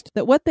noticed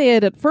that what they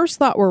had at first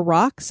thought were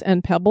rocks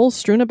and pebbles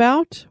strewn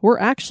about were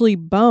actually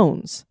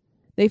bones.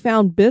 They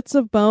found bits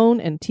of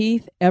bone and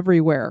teeth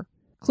everywhere.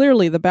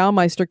 Clearly, the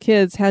Baumeister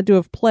kids had to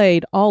have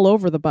played all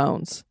over the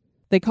bones.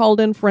 They called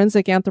in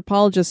forensic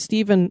anthropologist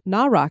Stephen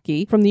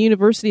Nawrocki from the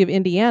University of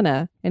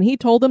Indiana, and he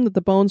told them that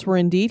the bones were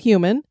indeed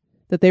human,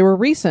 that they were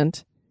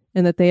recent,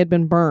 and that they had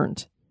been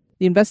burned.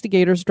 The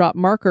investigators dropped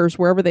markers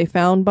wherever they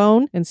found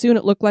bone, and soon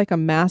it looked like a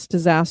mass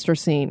disaster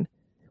scene.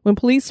 When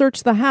police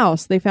searched the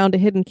house, they found a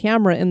hidden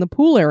camera in the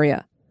pool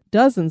area.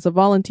 Dozens of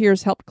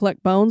volunteers helped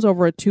collect bones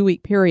over a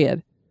 2-week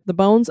period. The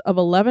bones of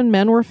 11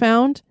 men were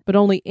found, but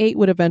only 8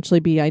 would eventually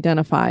be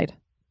identified.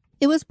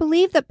 It was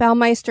believed that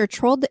Baumeister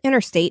trolled the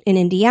interstate in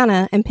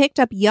Indiana and picked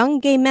up young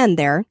gay men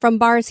there from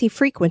bars he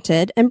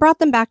frequented and brought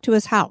them back to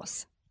his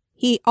house.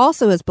 He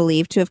also is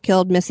believed to have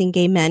killed missing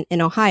gay men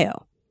in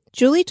Ohio.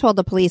 Julie told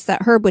the police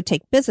that Herb would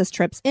take business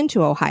trips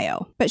into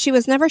Ohio, but she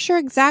was never sure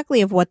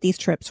exactly of what these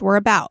trips were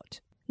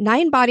about.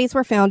 9 bodies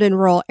were found in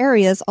rural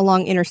areas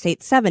along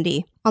Interstate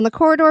 70, on the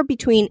corridor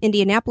between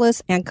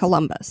Indianapolis and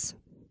Columbus.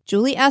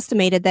 Julie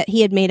estimated that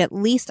he had made at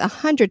least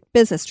 100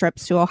 business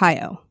trips to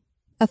Ohio.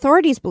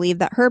 Authorities believe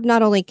that Herb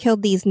not only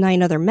killed these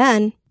 9 other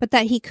men, but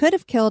that he could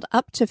have killed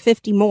up to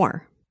 50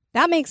 more.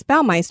 That makes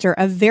Baumeister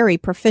a very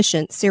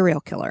proficient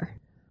serial killer.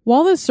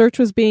 While this search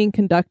was being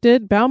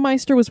conducted,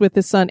 Baumeister was with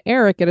his son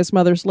Eric at his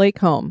mother's lake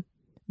home.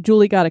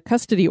 Julie got a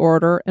custody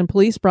order, and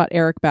police brought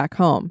Eric back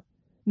home.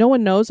 No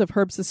one knows if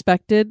Herb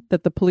suspected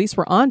that the police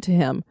were on to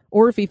him,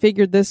 or if he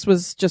figured this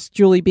was just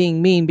Julie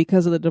being mean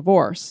because of the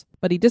divorce,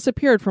 but he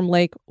disappeared from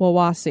Lake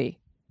Wawasee.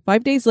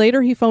 5 days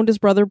later, he phoned his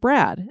brother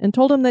Brad and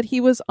told him that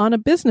he was on a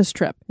business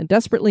trip and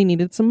desperately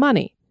needed some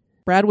money.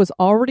 Brad was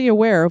already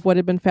aware of what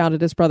had been found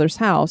at his brother's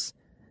house,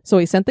 so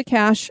he sent the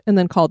cash and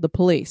then called the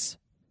police.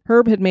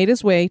 Herb had made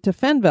his way to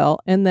Fenville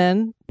and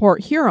then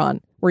Port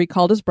Huron, where he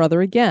called his brother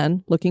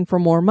again, looking for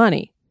more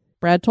money.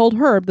 Brad told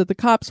Herb that the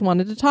cops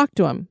wanted to talk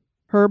to him.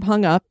 Herb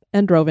hung up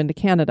and drove into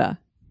Canada.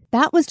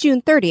 That was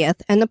June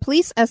 30th, and the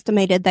police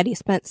estimated that he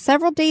spent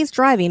several days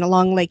driving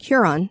along Lake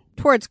Huron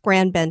towards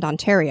Grand Bend,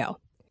 Ontario.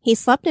 He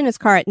slept in his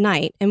car at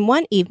night, and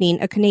one evening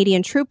a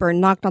Canadian trooper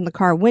knocked on the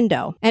car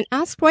window and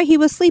asked why he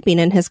was sleeping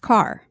in his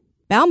car.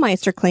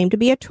 Baumeister claimed to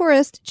be a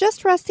tourist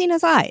just resting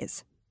his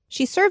eyes.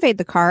 She surveyed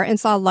the car and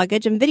saw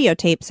luggage and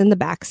videotapes in the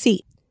back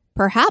seat.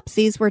 Perhaps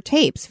these were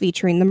tapes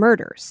featuring the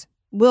murders.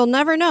 We'll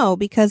never know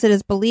because it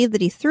is believed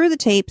that he threw the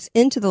tapes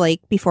into the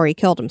lake before he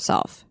killed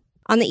himself.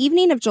 On the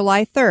evening of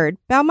July 3rd,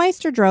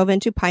 Baumeister drove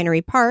into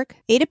Pinery Park,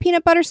 ate a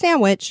peanut butter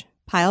sandwich,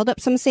 piled up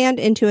some sand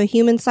into a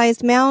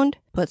human-sized mound,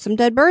 put some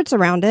dead birds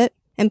around it,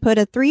 and put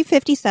a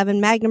 .357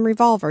 Magnum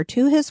revolver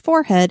to his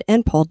forehead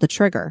and pulled the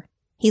trigger.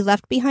 He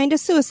left behind a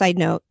suicide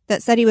note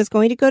that said he was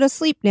going to go to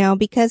sleep now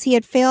because he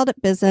had failed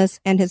at business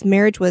and his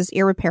marriage was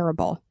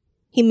irreparable.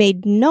 He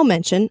made no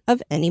mention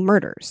of any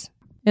murders.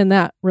 And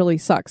that really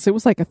sucks. It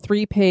was like a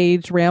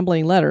 3-page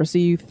rambling letter, so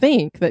you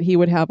think that he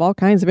would have all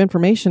kinds of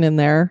information in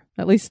there,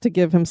 at least to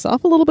give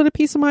himself a little bit of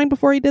peace of mind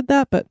before he did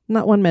that, but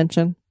not one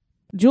mention.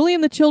 Julie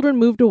and the children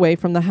moved away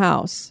from the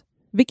house.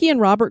 Vicki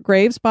and Robert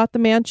Graves bought the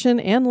mansion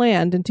and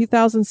land in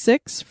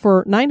 2006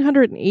 for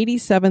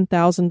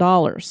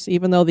 $987,000,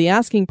 even though the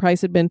asking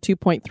price had been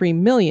 $2.3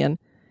 million,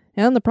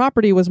 and the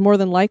property was more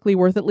than likely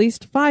worth at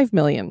least $5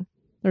 million.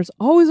 There's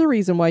always a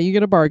reason why you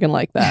get a bargain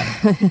like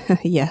that.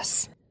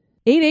 Yes.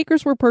 8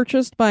 acres were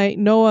purchased by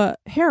Noah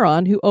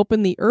Heron, who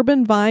opened the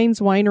Urban Vines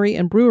Winery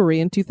and Brewery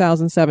in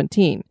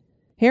 2017.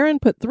 Heron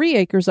put 3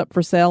 acres up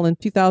for sale in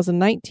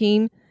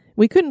 2019.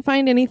 We couldn't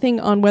find anything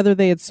on whether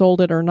they had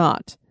sold it or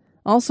not.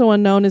 Also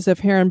unknown is if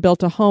Heron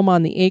built a home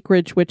on the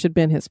acreage, which had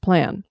been his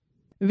plan.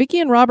 Vicki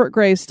and Robert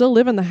Graves still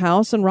live in the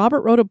house, and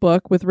Robert wrote a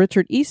book with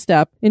Richard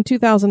Estep in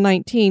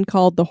 2019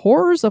 called The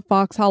Horrors of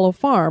Fox Hollow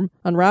Farm,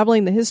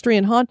 Unraveling the History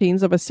and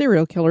Hauntings of a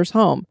Serial Killer's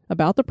Home,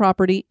 about the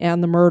property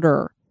and the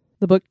murderer.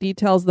 The book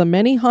details the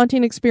many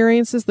haunting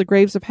experiences the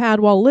Graves have had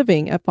while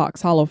living at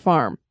Fox Hollow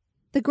Farm.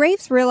 The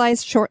Graves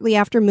realized shortly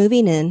after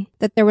moving in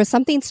that there was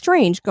something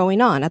strange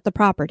going on at the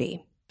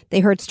property. They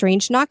heard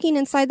strange knocking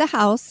inside the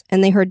house,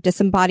 and they heard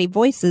disembodied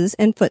voices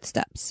and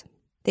footsteps.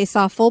 They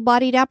saw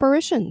full-bodied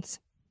apparitions.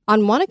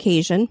 On one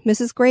occasion,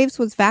 Mrs. Graves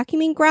was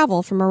vacuuming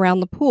gravel from around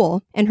the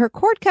pool, and her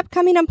cord kept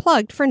coming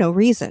unplugged for no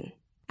reason.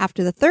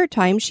 After the third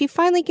time, she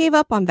finally gave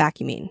up on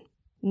vacuuming.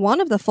 One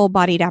of the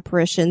full-bodied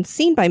apparitions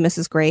seen by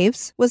Mrs.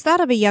 Graves was that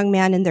of a young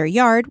man in their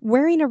yard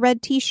wearing a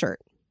red t-shirt.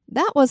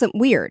 That wasn't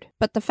weird,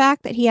 but the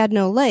fact that he had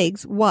no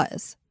legs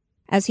was.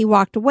 As he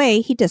walked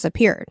away, he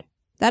disappeared.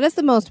 That is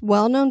the most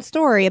well-known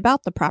story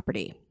about the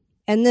property.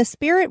 And this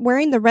spirit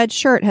wearing the red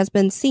shirt has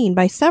been seen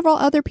by several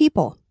other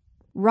people.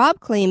 Rob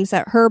claims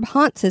that Herb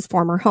haunts his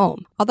former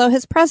home, although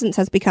his presence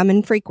has become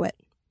infrequent.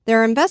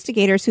 There are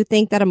investigators who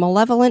think that a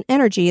malevolent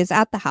energy is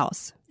at the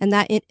house, and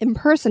that it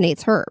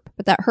impersonates Herb,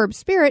 but that Herb's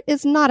spirit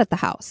is not at the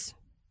house.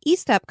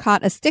 Estep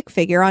caught a stick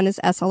figure on his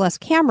SLS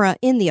camera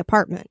in the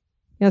apartment.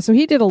 Yeah, so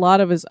he did a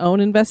lot of his own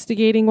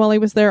investigating while he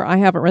was there. I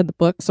haven't read the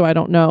book, so I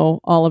don't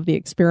know all of the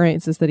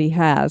experiences that he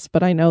has,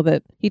 but I know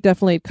that he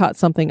definitely caught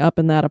something up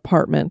in that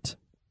apartment.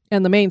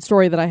 And the main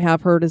story that I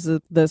have heard is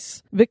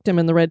this victim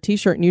in the red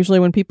t-shirt, and usually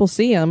when people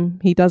see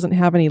him, he doesn't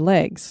have any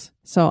legs.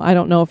 So I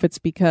don't know if it's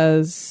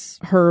because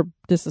Herb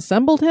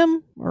disassembled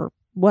him or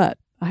what.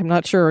 I'm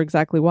not sure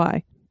exactly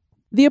why.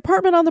 The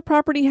apartment on the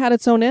property had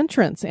its own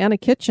entrance and a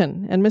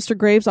kitchen, and Mr.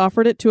 Graves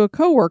offered it to a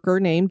co-worker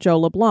named Joe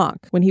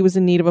LeBlanc when he was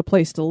in need of a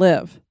place to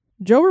live.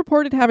 Joe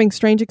reported having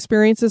strange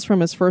experiences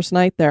from his first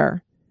night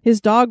there. His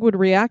dog would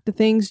react to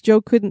things Joe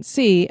couldn't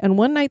see, and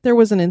one night there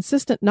was an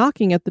insistent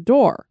knocking at the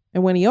door,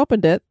 and when he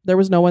opened it, there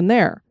was no one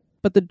there.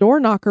 But the door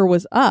knocker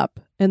was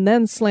up and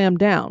then slammed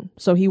down,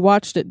 so he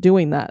watched it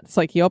doing that. It's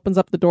like he opens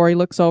up the door, he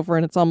looks over,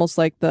 and it's almost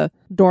like the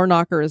door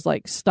knocker is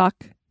like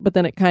stuck, but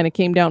then it kind of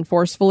came down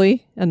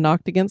forcefully and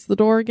knocked against the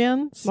door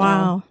again. So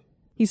Wow.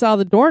 He saw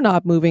the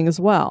doorknob moving as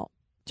well.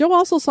 Joe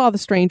also saw the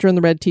stranger in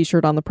the red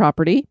t-shirt on the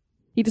property.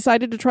 He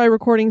decided to try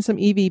recording some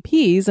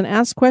EVPs and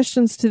asked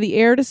questions to the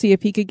air to see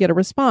if he could get a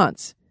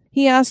response.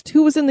 He asked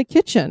who was in the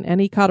kitchen, and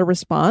he caught a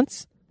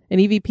response. An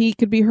EVP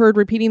could be heard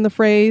repeating the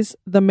phrase,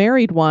 "the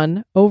married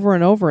one," over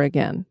and over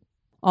again.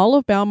 All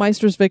of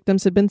Baumeister's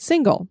victims had been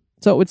single,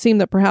 so it would seem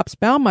that perhaps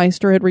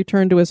Baumeister had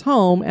returned to his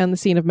home and the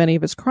scene of many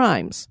of his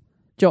crimes.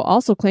 Joe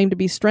also claimed to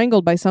be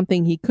strangled by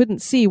something he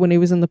couldn't see when he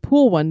was in the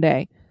pool one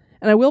day.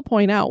 And I will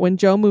point out, when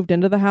Joe moved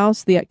into the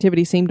house, the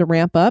activity seemed to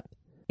ramp up.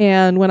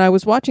 And when I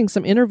was watching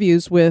some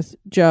interviews with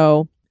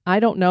Joe, I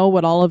don't know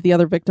what all of the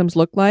other victims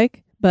look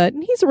like, but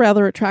he's a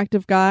rather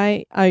attractive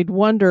guy. I'd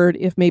wondered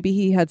if maybe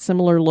he had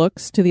similar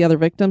looks to the other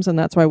victims, and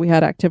that's why we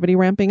had activity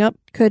ramping up.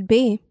 Could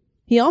be.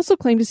 He also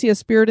claimed to see a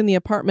spirit in the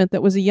apartment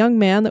that was a young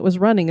man that was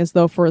running as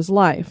though for his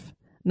life.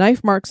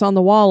 Knife marks on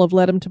the wall have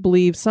led him to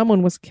believe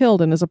someone was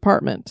killed in his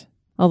apartment.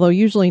 Although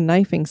usually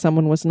knifing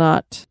someone was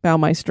not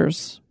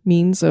Baumeister's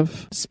means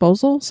of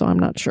disposal, so I'm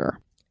not sure.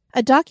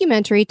 A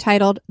documentary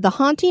titled The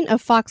Haunting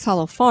of Fox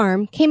Hollow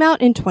Farm came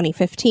out in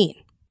 2015.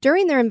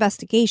 During their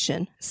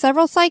investigation,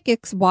 several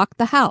psychics walked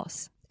the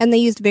house, and they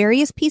used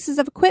various pieces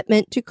of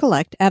equipment to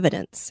collect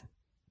evidence.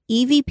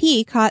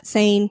 EVP caught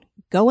saying,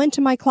 "Go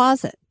into my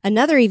closet."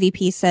 Another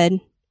EVP said,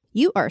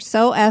 "You are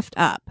so effed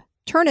up.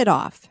 Turn it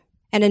off."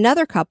 And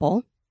another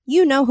couple,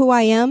 "You know who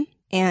I am,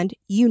 and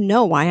you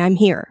know why I'm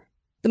here."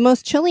 The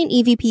most chilling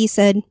EVP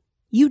said,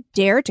 "You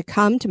dare to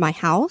come to my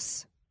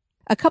house?"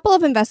 A couple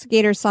of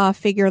investigators saw a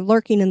figure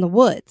lurking in the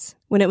woods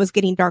when it was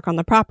getting dark on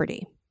the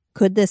property.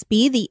 Could this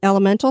be the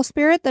elemental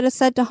spirit that is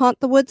said to haunt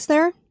the woods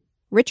there?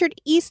 Richard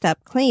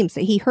Estep claims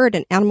that he heard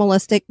an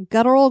animalistic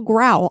guttural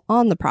growl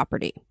on the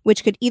property,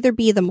 which could either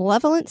be the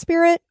malevolent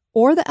spirit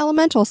or the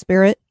elemental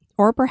spirit,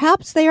 or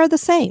perhaps they are the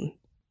same.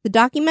 The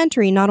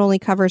documentary not only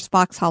covers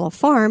Fox Hollow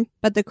Farm,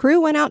 but the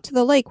crew went out to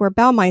the lake where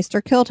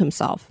Baumeister killed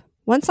himself.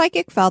 One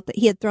psychic felt that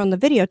he had thrown the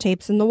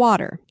videotapes in the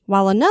water,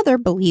 while another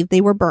believed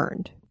they were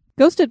burned.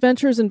 Ghost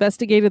Adventures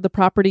investigated the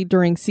property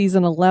during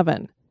season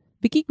 11.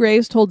 Vicki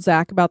Graves told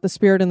Zach about the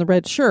spirit in the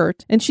red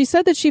shirt, and she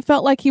said that she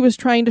felt like he was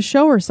trying to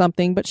show her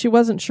something, but she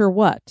wasn't sure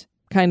what.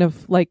 Kind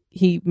of like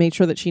he made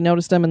sure that she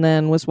noticed him and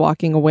then was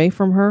walking away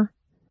from her.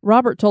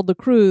 Robert told the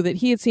crew that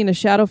he had seen a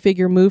shadow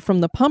figure move from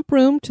the pump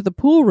room to the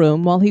pool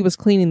room while he was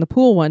cleaning the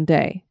pool one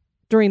day.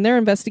 During their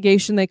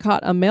investigation, they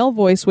caught a male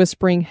voice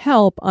whispering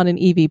help on an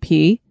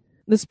EVP.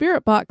 The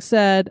spirit box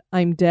said,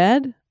 "I'm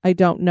dead, I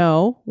don't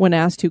know," when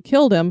asked who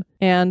killed him,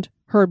 and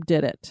Herb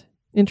did it.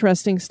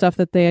 Interesting stuff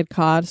that they had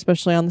caught,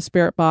 especially on the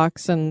spirit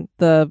box and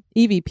the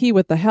EVP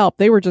with the help.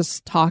 They were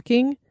just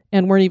talking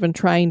and weren't even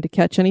trying to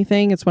catch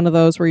anything. It's one of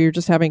those where you're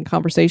just having a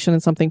conversation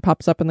and something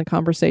pops up in the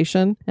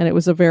conversation. And it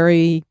was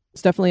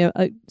it's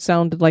definitely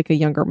sounded like a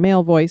younger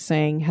male voice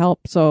saying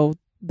help. So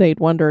they'd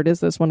wondered,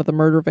 is this one of the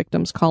murder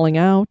victims calling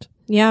out?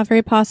 Yeah,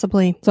 very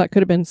possibly. So it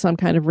could have been some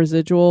kind of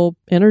residual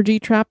energy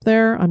trap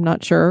there. I'm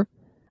not sure.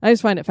 I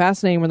just find it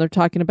fascinating when they're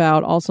talking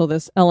about also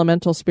this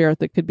elemental spirit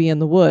that could be in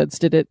the woods.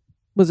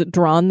 Was it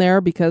drawn there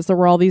because there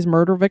were all these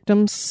murder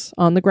victims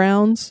on the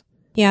grounds?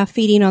 Yeah,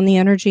 feeding on the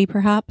energy,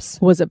 perhaps.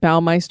 Was it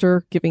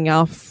Baumeister giving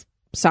off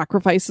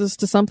sacrifices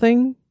to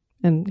something?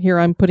 And here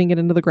I'm putting it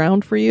into the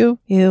ground for you?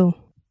 Ew.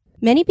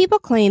 Many people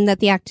claim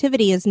that the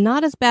activity is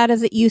not as bad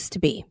as it used to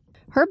be.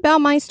 Herb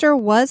Baumeister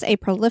was a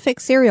prolific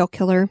serial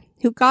killer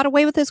who got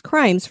away with his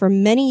crimes for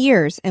many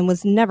years and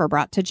was never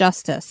brought to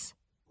justice.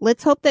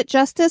 Let's hope that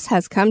justice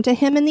has come to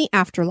him in the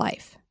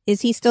afterlife. Is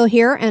he still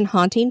here and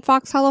haunting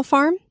Fox Hollow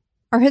Farm?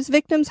 Are his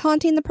victims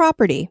haunting the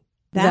property?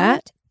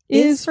 That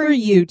is for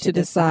you to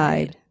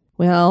decide.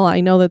 Well,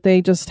 I know that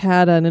they just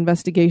had an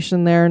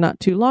investigation there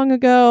not too long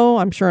ago.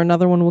 I'm sure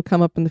another one will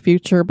come up in the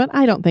future, but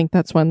I don't think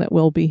that's one that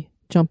we'll be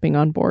jumping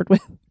on board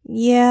with.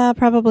 Yeah,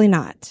 probably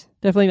not.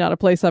 Definitely not a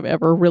place I've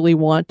ever really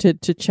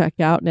wanted to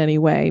check out in any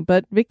way.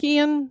 But Vicky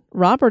and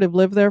Robert have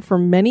lived there for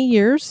many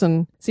years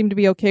and seem to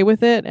be okay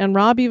with it. And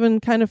Rob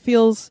even kind of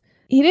feels...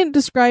 He didn't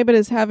describe it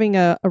as having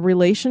a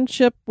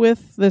relationship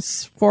with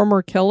this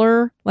former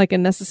killer, like a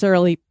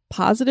necessarily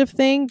positive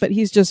thing, but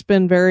he's just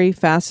been very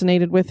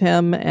fascinated with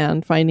him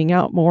and finding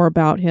out more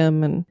about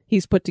him. And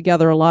he's put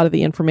together a lot of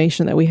the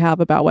information that we have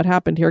about what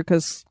happened here,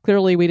 because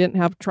clearly we didn't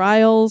have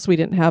trials. We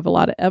didn't have a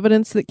lot of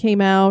evidence that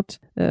came out.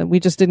 We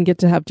just didn't get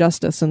to have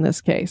justice in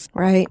this case.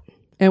 Right.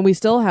 And we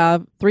still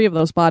have 3 of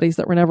those bodies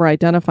that were never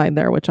identified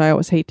there, which I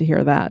always hate to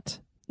hear that.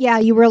 Yeah,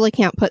 you really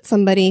can't put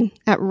somebody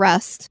at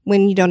rest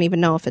when you don't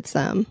even know if it's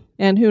them.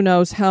 And who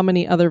knows how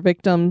many other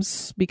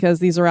victims, because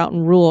these are out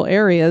in rural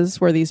areas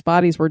where these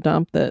bodies were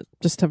dumped, that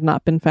just have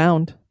not been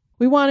found.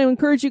 We want to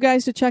encourage you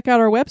guys to check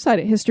out our website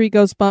at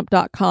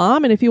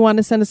historygoesbump.com. And if you want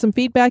to send us some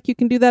feedback, you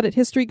can do that at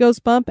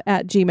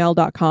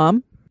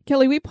historygoesbump@gmail.com.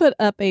 Kelly, we put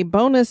up a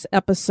bonus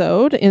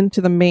episode into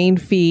the main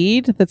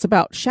feed that's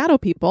about shadow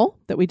people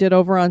that we did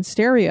over on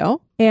Stereo.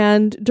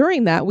 And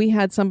during that, we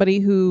had somebody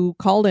who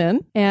called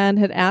in and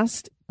had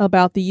asked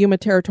about the Yuma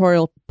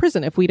Territorial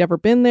Prison, if we'd ever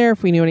been there,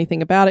 if we knew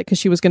anything about it, because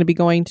she was going to be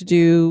going to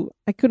do,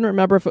 I couldn't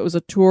remember if it was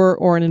a tour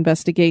or an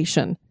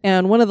investigation.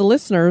 And one of the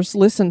listeners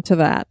listened to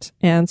that,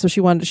 and so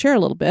she wanted to share a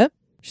little bit.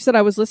 She said,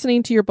 "I was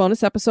listening to your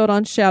bonus episode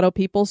on shadow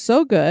people,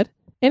 so good.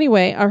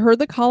 Anyway, I heard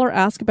the caller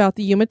ask about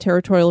the Yuma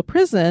Territorial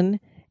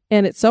Prison,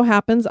 and it so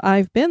happens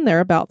I've been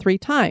there about 3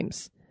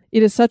 times.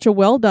 It is such a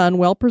well-done,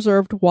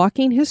 well-preserved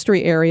walking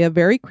history area,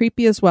 very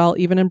creepy as well,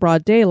 even in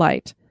broad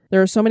daylight.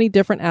 There are so many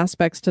different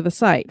aspects to the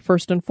site.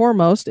 First and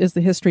foremost is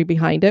the history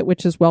behind it,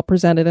 which is well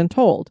presented and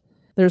told.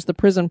 There's the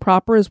prison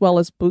proper, as well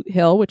as Boot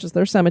Hill, which is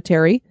their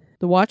cemetery,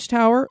 the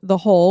watchtower, the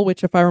hole,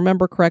 which if I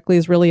remember correctly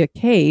is really a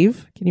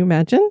cave. Can you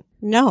imagine?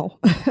 No.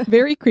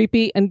 Very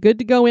creepy and good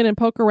to go in and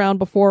poke around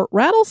before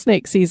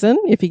rattlesnake season,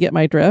 if you get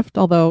my drift.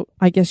 Although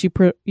I guess you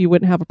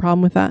wouldn't have a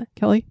problem with that,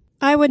 Kelly?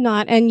 I would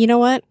not. And you know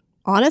what?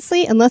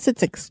 Honestly, unless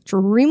it's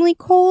extremely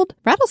cold,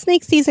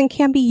 rattlesnake season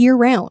can be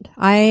year-round.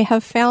 I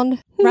have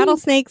found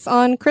rattlesnakes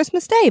on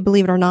Christmas Day,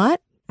 believe it or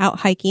not, out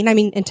hiking. I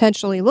mean,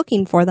 intentionally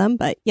looking for them,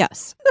 but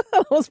yes.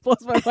 That almost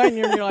blows my mind.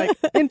 You're like,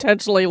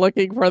 intentionally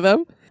looking for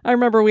them. I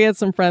remember we had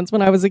some friends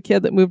when I was a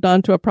kid that moved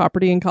on to a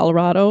property in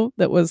Colorado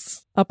that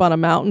was up on a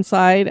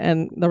mountainside,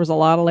 and there was a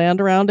lot of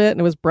land around it, and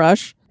it was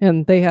brush,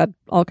 and they had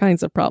all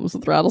kinds of problems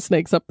with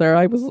rattlesnakes up there.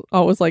 I was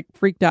always like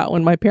freaked out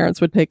when my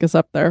parents would take us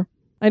up there.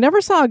 I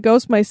never saw a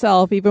ghost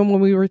myself, even when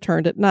we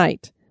returned at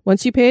night.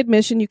 Once you pay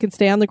admission, you can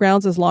stay on the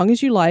grounds as long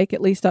as you like,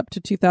 at least up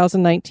to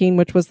 2019,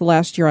 which was the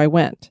last year I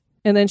went.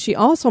 And then she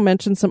also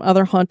mentioned some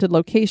other haunted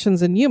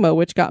locations in Yuma,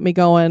 which got me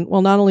going,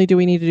 well, not only do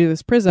we need to do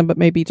this prison, but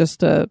maybe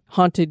just a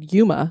haunted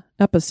Yuma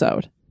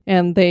episode.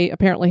 And they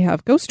apparently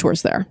have ghost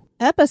tours there.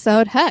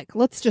 Episode? Heck,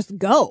 let's just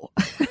go.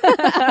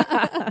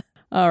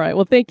 All right.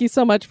 Well, thank you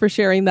so much for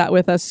sharing that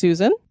with us,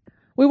 Susan.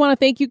 We want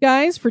to thank you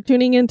guys for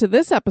tuning into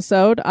this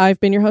episode. I've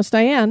been your host,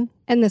 Diane.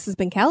 And this has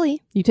been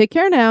Kelly. You take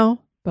care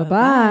now.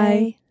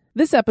 Bye-bye.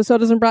 This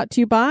episode is brought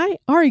to you by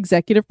our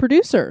executive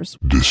producers.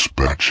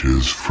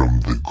 Dispatches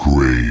from the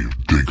Grave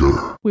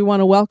Digger. We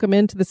want to welcome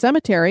into the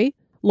cemetery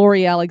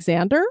Lori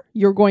Alexander.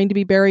 You're going to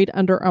be buried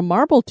under a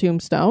marble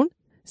tombstone.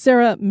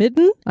 Sarah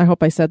Midden, I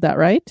hope I said that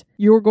right.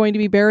 You're going to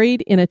be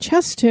buried in a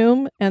chest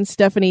tomb. And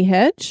Stephanie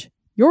Hedge,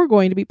 you're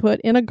going to be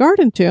put in a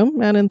garden tomb.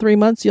 And in 3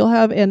 months, you'll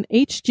have an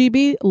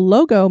HGB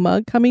logo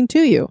mug coming to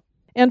you.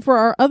 And for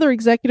our other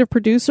executive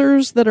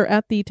producers that are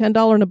at the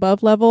 $10 and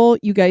above level,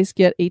 you guys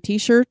get a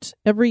t-shirt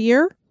every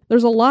year.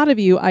 There's a lot of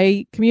you.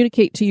 I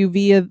communicate to you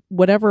via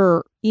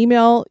whatever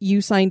email you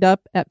signed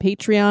up at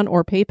Patreon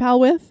or PayPal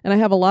with, and I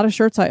have a lot of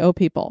shirts I owe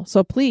people.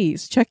 So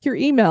please check your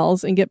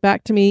emails and get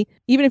back to me.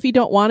 Even if you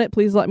don't want it,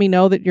 please let me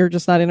know that you're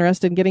just not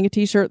interested in getting a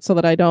t-shirt so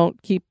that I don't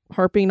keep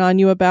harping on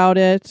you about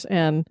it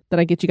and that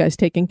I get you guys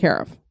taken care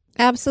of.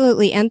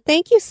 Absolutely. And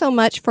thank you so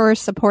much for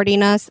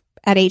supporting us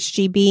at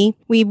HGB.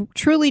 We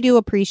truly do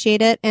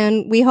appreciate it,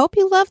 and we hope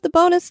you love the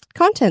bonus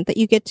content that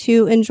you get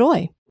to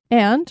enjoy.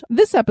 And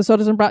this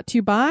episode is brought to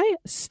you by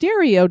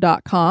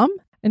Stereo.com.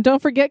 And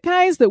don't forget,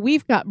 guys, that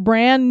we've got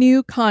brand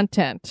new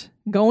content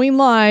going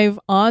live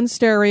on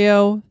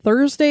Stereo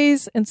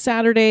Thursdays and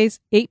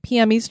Saturdays, 8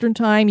 p.m. Eastern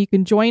Time. You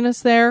can join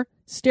us there.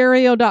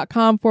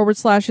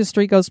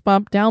 Stereo.com/History Goes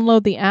Bump.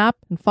 Download the app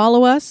and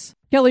follow us.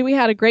 Kelly, we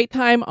had a great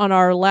time on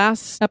our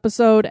last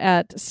episode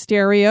at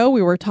Stereo.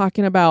 We were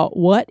talking about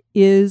what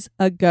is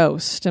a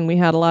ghost, and we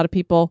had a lot of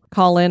people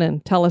call in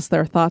and tell us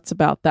their thoughts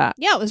about that.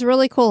 Yeah, it was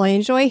really cool. I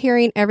enjoy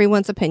hearing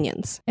everyone's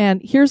opinions.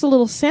 And here's a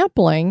little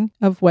sampling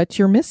of what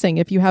you're missing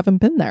if you haven't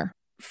been there.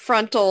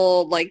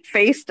 Frontal, like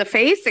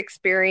face-to-face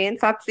experience.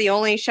 That's the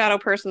only shadow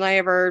person I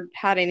ever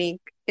had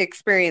any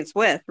experience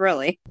with,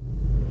 really.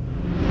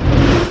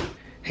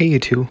 Hey, you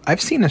two.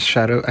 I've seen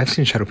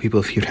shadow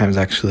people a few times,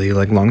 actually.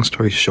 Like, long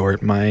story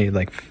short, my,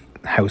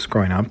 house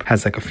growing up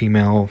has, a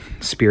female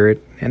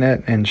spirit in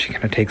it, and she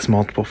kind of takes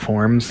multiple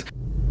forms.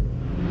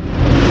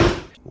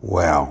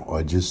 Wow,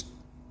 I just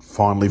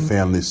finally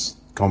found this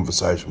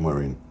conversation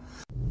we're in.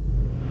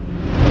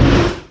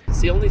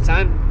 It's the only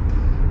time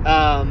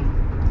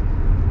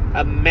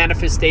a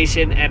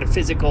manifestation and a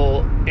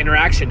physical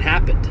interaction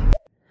happened.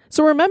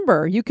 So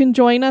remember, you can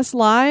join us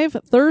live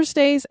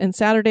Thursdays and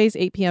Saturdays,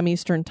 8 p.m.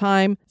 Eastern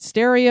Time,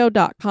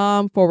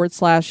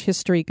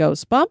 stereo.com/History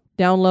Goes Bump.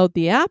 Download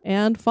the app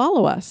and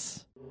follow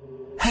us.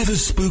 Have a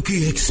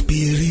spooky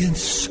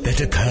experience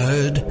that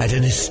occurred at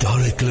an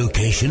historic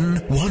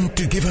location? Want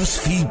to give us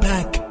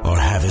feedback or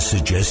have a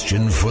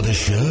suggestion for the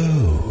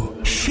show?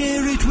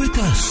 Share it with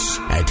us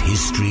at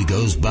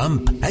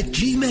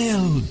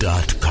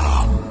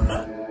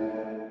historygoesbump@gmail.com.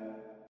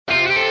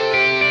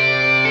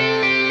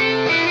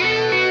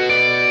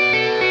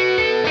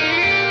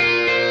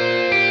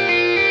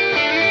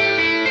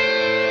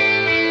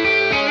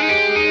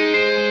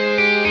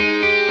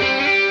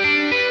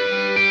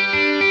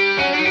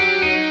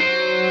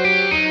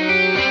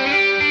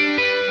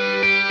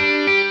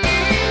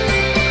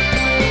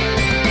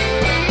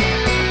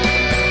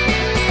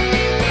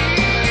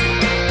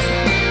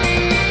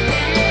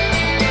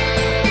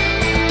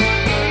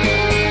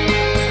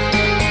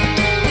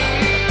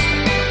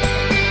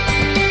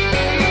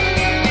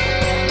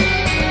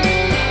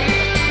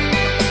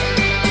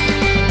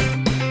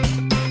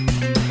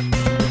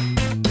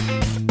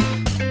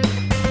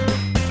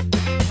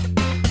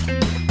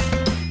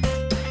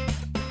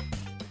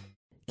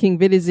 King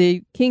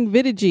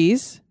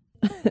Vitiges.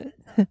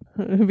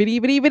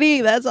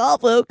 Vitty, that's all,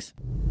 folks.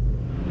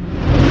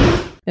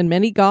 And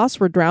many Goths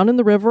were drowned in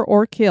the river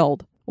or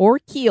killed.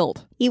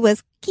 He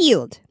was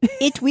killed.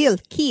 It will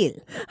kill.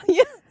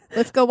 Yeah.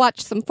 Let's go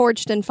watch some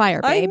Forged in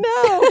Fire, babe. I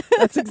know.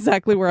 That's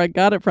exactly where I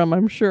got it from,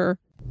 I'm sure.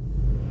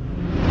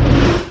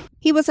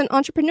 He was an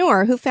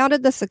entrepreneur who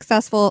founded the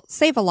successful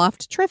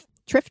Save-A-Loft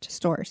thrift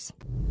stores.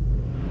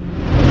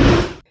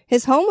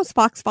 His home was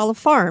Foxfollow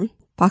Farm.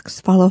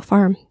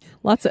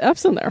 Lots of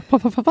F's in there.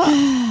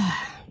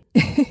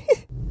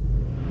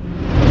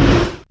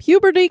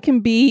 Puberty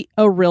can be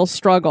a real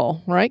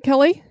struggle, right,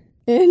 Kelly?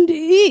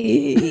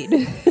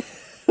 Indeed.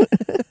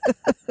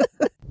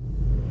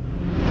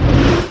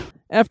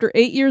 After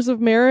 8 years of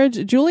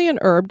marriage, Julie and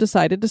Herb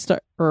decided to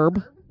start...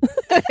 Herb?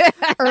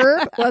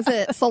 Herb? Was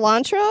it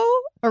cilantro?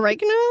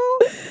 Oregano?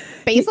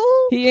 Basil?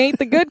 He ain't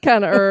the good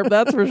kind of herb,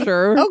 that's for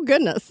sure. Oh,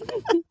 goodness.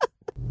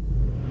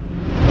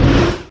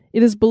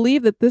 It is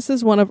believed that this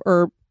is one of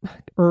herbs.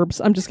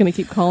 I'm just going to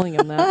keep calling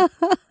him that.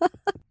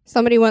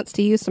 Somebody wants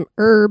to use some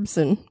herbs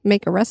and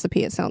make a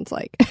recipe, it sounds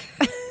like.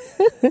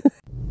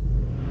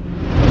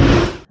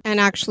 And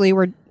actually,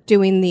 we're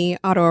doing the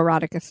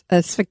autoerotic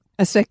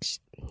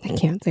asphyxiation. I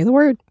can't say the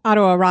word.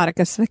 Autoerotic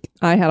asphyxiation.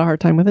 I had a hard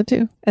time with it,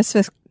 too. It's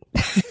not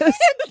coming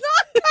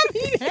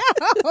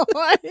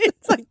out.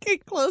 It's like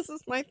it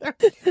closes my throat.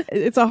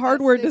 It's a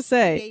hard word to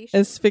say.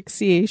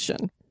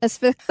 Asphyxiation. This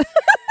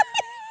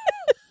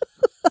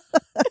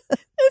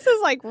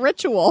is like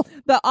ritual.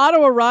 The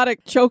autoerotic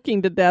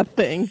choking to death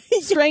thing.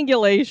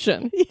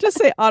 Strangulation. Just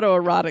say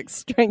autoerotic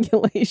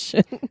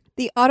strangulation.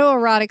 The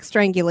autoerotic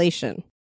strangulation.